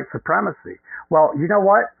pushing white supremacy. Well, you know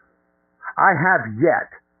what? I have yet.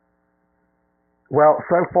 Well,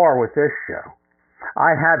 so far with this show,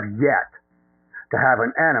 I have yet to have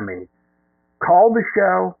an enemy call the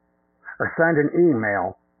show or send an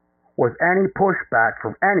email with any pushback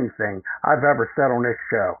from anything I've ever said on this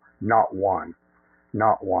show. Not one.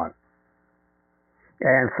 Not one.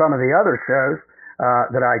 And some of the other shows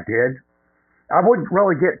that I did, I wouldn't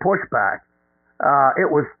really get pushback.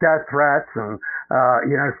 It was death threats and,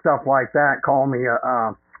 stuff like that. Call me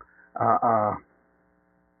a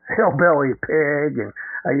hillbilly pig and,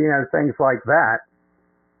 things like that.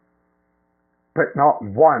 But not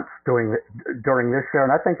once during this show,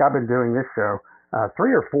 and I think I've been doing this show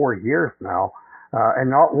 3 or 4 years now, and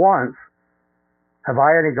not once have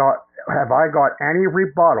I got any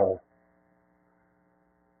rebuttal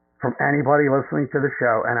from anybody listening to the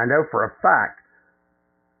show. And I know for a fact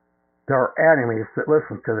there are enemies that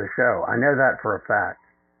listen to the show. I know that for a fact.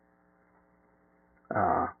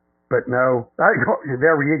 But no,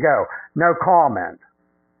 there you go. No comment.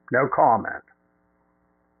 No comment.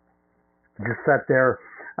 Just sat there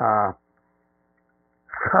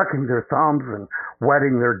sucking their thumbs and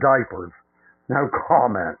wetting their diapers. No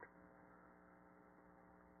comment.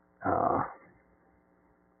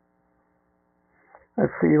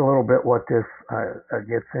 Let's see a little bit what this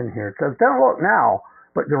gets in here. It says, don't look now,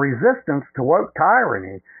 but the resistance to woke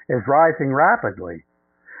tyranny is rising rapidly.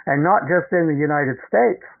 And not just in the United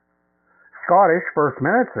States. Scottish First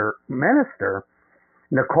Minister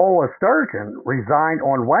Nicola Sturgeon resigned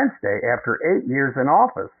on Wednesday after 8 years in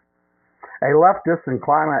office. A leftist and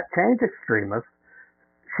climate change extremist,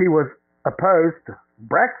 she was opposed to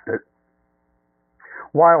Brexit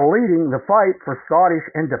while leading the fight for Scottish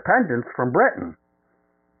independence from Britain.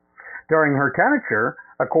 During her tenure,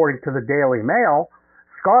 according to the Daily Mail,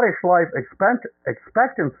 Scottish life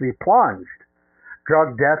expectancy plunged.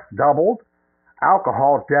 Drug deaths doubled,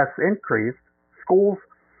 alcohol deaths increased, schools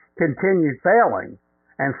continued failing,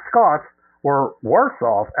 and Scots were worse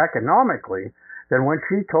off economically than when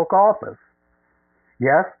she took office.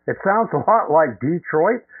 Yes, it sounds a lot like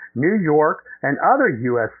Detroit, New York, and other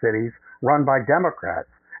U.S. cities run by Democrats,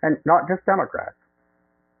 and not just Democrats.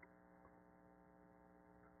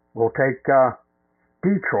 We'll take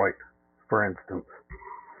Detroit, for instance.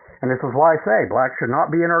 And this is why I say blacks should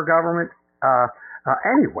not be in our government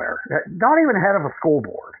anywhere, not even head of a school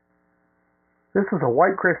board. This is a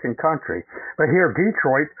white Christian country. But here,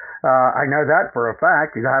 Detroit, I know that for a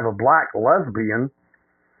fact. You have a black lesbian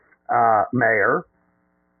mayor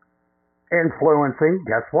influencing,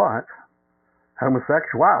 guess what?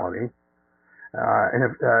 Homosexuality.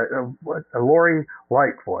 Lori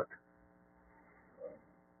Lightfoot.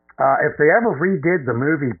 If they ever redid the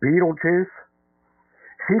movie Beetlejuice,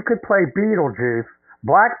 she could play Beetlejuice,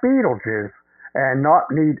 Black Beetlejuice, and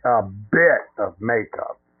not need a bit of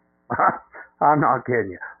makeup. I'm not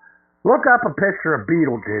kidding you. Look up a picture of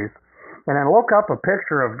Beetlejuice, and then look up a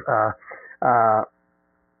picture of,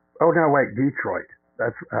 Detroit.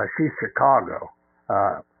 That's she's Chicago.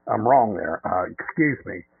 I'm wrong there. Excuse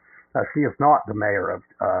me. She is not the mayor of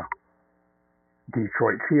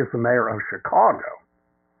Detroit. She is the mayor of Chicago.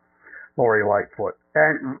 Lori Lightfoot.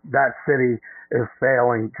 And that city is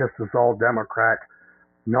failing just as all Democrat,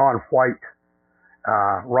 non-white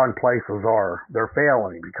run places are. They're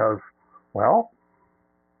failing because, well,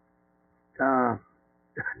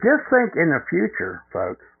 just think in the future,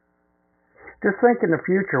 folks. Just think in the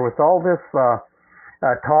future with all this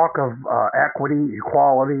talk of equity,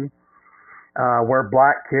 equality, where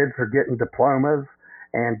black kids are getting diplomas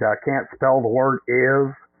and can't spell the word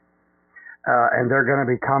is, and they're going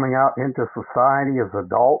to be coming out into society as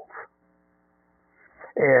adults.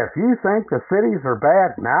 If you think the cities are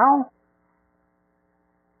bad now,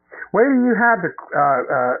 where do you have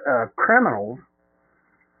the criminals,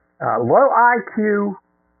 low IQ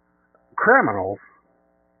criminals,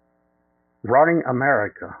 running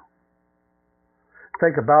America?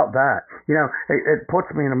 Think about that. You know, it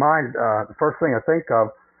puts me in mind, the first thing I think of,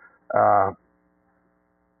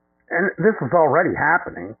 and this is already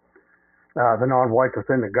happening, the non-whites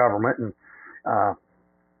within the government, and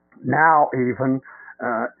now even,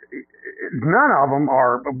 none of them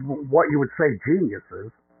are what you would say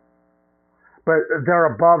geniuses, but they're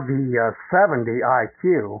above the 70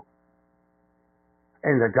 IQ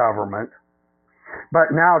in the government.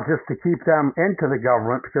 But now just to keep them into the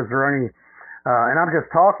government because they're only, and I'm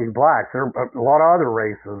just talking blacks, there are a lot of other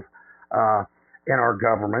races in our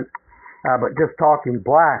government, but just talking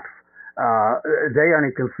blacks, they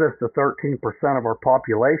only consist of 13% of our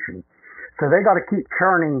population. So they got to keep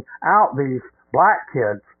churning out these black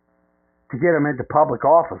kids to get them into public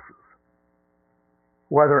offices,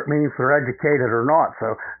 whether it means they're educated or not.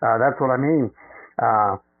 So that's what I mean.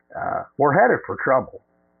 We're headed for trouble.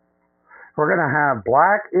 We're going to have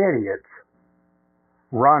black idiots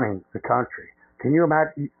running the country. Can you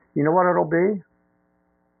imagine? You know what it'll be?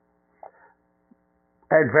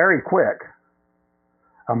 And very quick,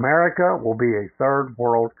 America will be a third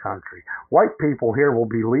world country. White people here will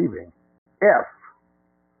be leaving if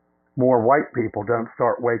more white people don't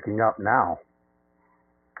start waking up now.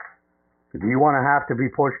 Do you want to have to be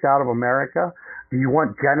pushed out of America? Do you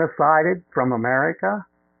want genocided from America?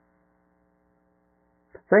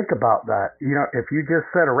 Think about that. You know, if you just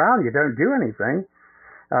sit around, you don't do anything,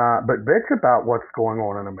 but bitch about what's going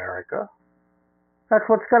on in America, that's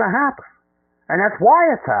what's going to happen. And that's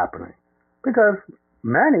why it's happening. Because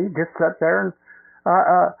many just sit there and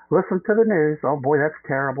listen to the news. Oh boy, that's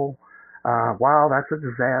terrible. Wow, that's a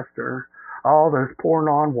disaster. Oh, those poor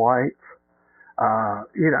non-whites.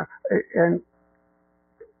 You know, and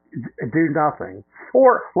do nothing.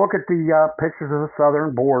 Or look at the pictures of the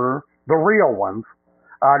southern border, the real ones,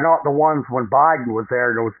 not the ones when Biden was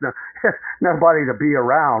there. There was nobody to be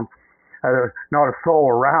around, not a soul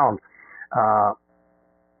around.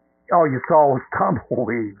 All you saw was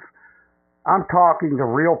tumbleweeds. I'm talking the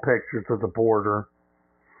real pictures of the border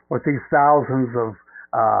with these thousands of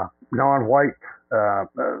non-white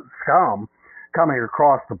scum coming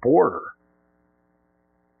across the border.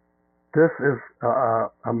 This is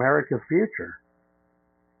America's future.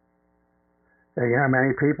 And, you know,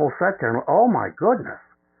 many people sit there and, oh my goodness,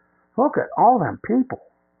 look at all them people,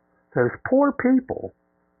 those poor people.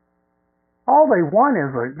 All they want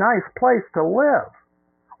is a nice place to live.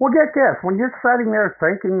 Well, get this, when you're sitting there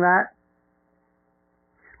thinking that,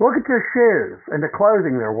 look at your shoes and the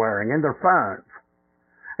clothing they're wearing and their phones.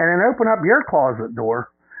 And then open up your closet door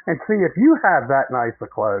and see if you have that nice of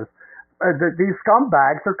clothes. These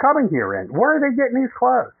scumbags are coming here in. Where are they getting these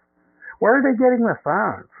clothes? Where are they getting the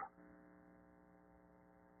phones?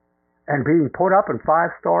 And being put up in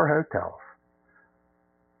 5-star hotels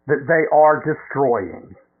that they are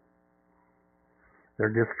destroying.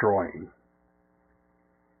 They're destroying.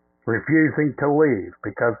 Refusing to leave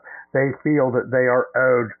because they feel that they are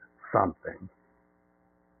owed something.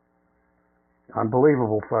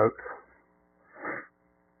 Unbelievable, folks.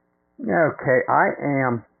 Okay, I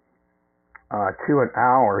am to an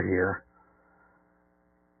hour here.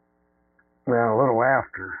 Well, a little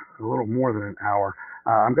after, a little more than an hour.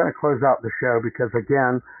 I'm going to close out the show because,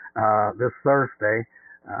 again, this Thursday,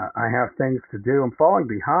 I have things to do. I'm falling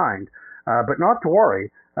behind, but not to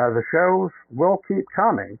worry. The shows will keep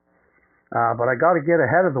coming, but I got to get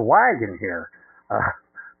ahead of the wagon here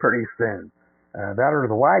pretty soon. That or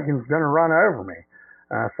the wagon's going to run over me.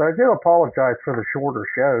 So I do apologize for the shorter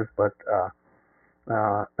shows, but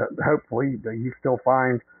hopefully you still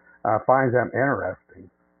find them interesting.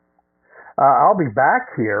 I'll be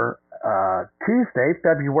back here Tuesday,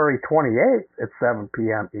 February 28th at 7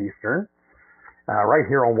 p.m. Eastern, right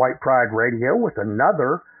here on White Pride Radio with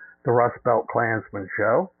another The Rustbelt Klansman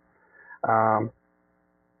show.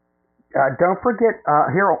 Don't forget,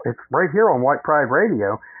 it's right here on White Pride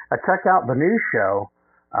Radio. Check out the new show,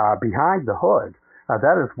 Behind the Hood.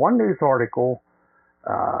 That is one news article,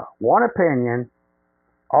 one opinion,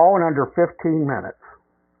 all in under 15 minutes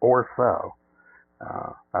or so.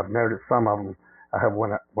 I've noticed some of them I have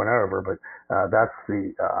went over, but that's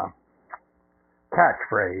the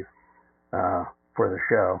catchphrase for the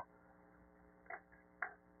show.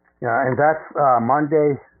 And that's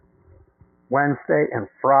Monday, Wednesday, and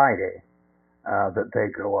Friday that they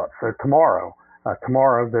go up. So tomorrow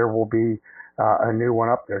there will be a new one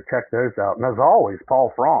up there. Check those out. And as always,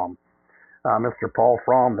 Paul Fromm, Mr. Paul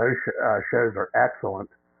Fromm, those shows are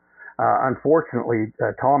excellent. Unfortunately,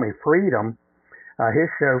 Tommy Freedom, his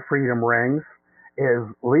show Freedom Rings, is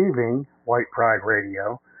leaving White Pride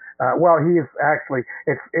Radio. Well, he is actually,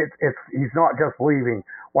 he's not just leaving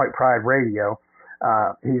White Pride Radio.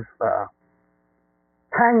 He's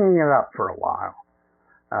hanging it up for a while.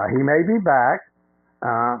 He may be back.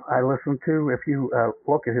 I listened to, if you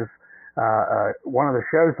look at his one of the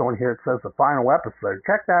shows on here, it says the final episode.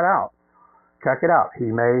 Check that out. Check it out. He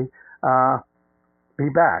may be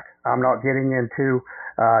back. I'm not getting into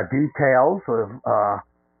details of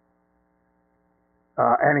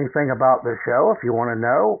anything about the show. If you want to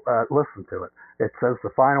know, listen to it. It says the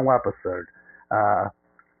final episode.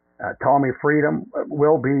 Tommy Freedom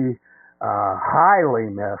will be highly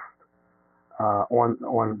missed on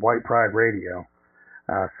White Pride Radio.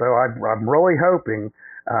 So I'm really hoping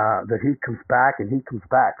that he comes back, and he comes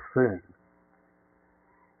back soon.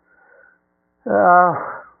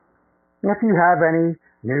 If you have any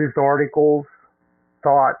news articles,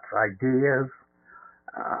 thoughts, ideas,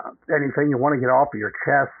 anything you want to get off of your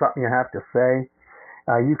chest, something you have to say,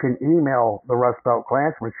 you can email the Rustbelt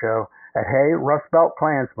Klansman Show at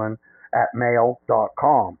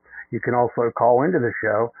heyrustbeltklansman@mail.com. You can also call into the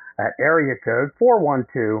show at area code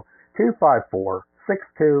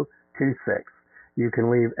 412-254-6226. You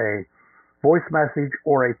can leave a voice message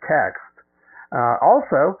or a text.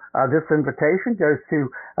 Also, this invitation goes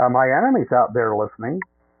to my enemies out there listening.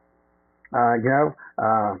 You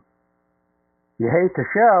hate the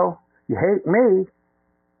show, you hate me,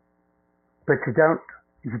 but you don't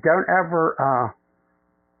ever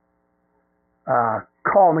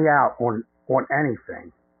call me out on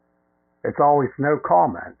anything. It's always no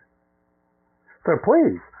comment. So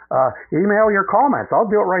please, email your comments. I'll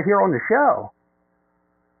do it right here on the show.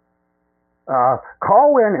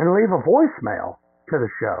 Call in and leave a voicemail to the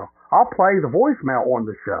show. I'll play the voicemail on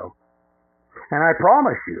the show. And I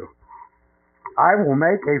promise you, I will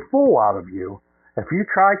make a fool out of you if you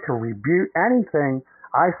try to rebuke anything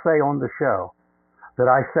I say on the show that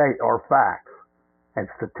I say are facts and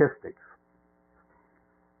statistics.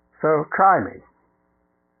 So try me.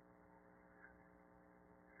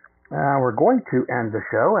 We're going to end the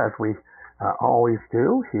show, as we always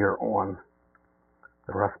do here on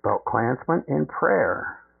the Rustbelt Klansman, in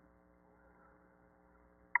prayer.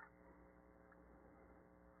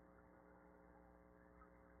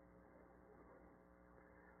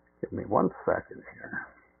 Give me 1 second here.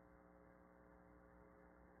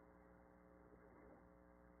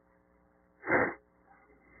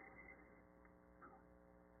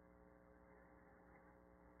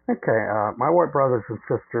 Okay, my white brothers and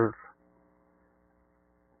sisters,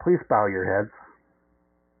 please bow your heads.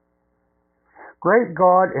 Great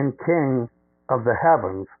God and King of the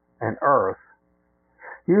heavens and earth,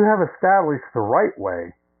 you have established the right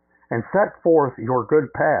way and set forth your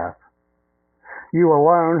good path. You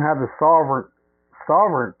alone have the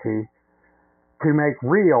sovereignty to make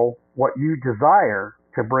real what you desire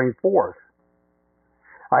to bring forth.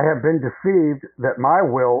 I have been deceived that my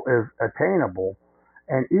will is attainable,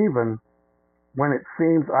 and even when it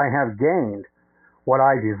seems I have gained what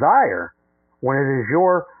I desire, when it is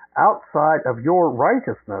your outside of your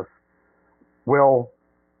righteousness will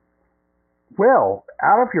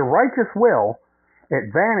out of your righteous will,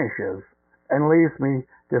 it vanishes and leaves me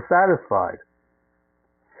dissatisfied.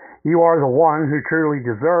 You are the one who truly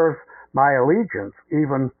deserves my allegiance,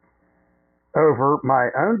 even over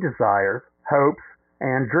my own desires, hopes,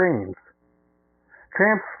 and dreams.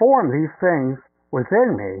 Transform these things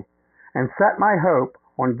within me and set my hope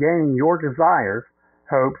on gaining your desires,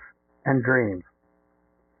 hopes, and dreams.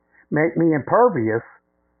 Make me impervious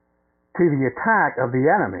to the attack of the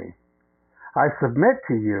enemy. I submit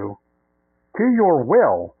to you, to your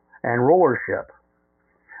will and rulership.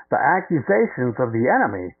 The accusations of the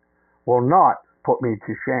enemy will not put me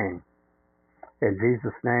to shame. In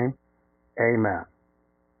Jesus' name, amen.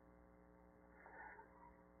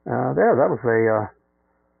 That was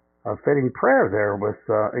a fitting prayer there, with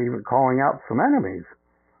even calling out some enemies.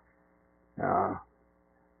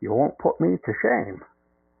 You won't put me to shame.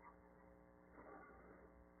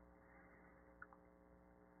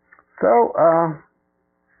 So,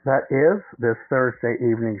 That is this Thursday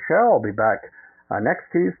evening show. I'll be back next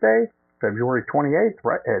Tuesday, February 28th,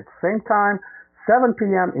 right at the same time, 7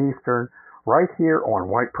 p.m. Eastern, right here on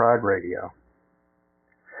White Pride Radio.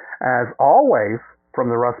 As always, from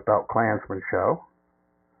the Rustbelt Klansman show,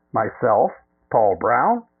 myself, Paul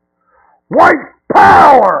Brown, White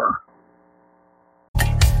Power!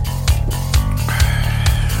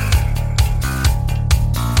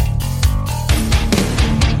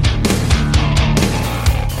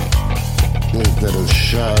 That a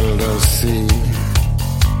child of sea.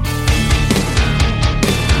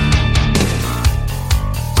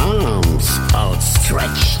 Arms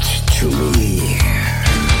outstretched to me.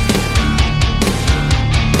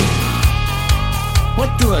 What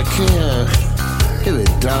do I care if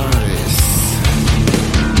it dies?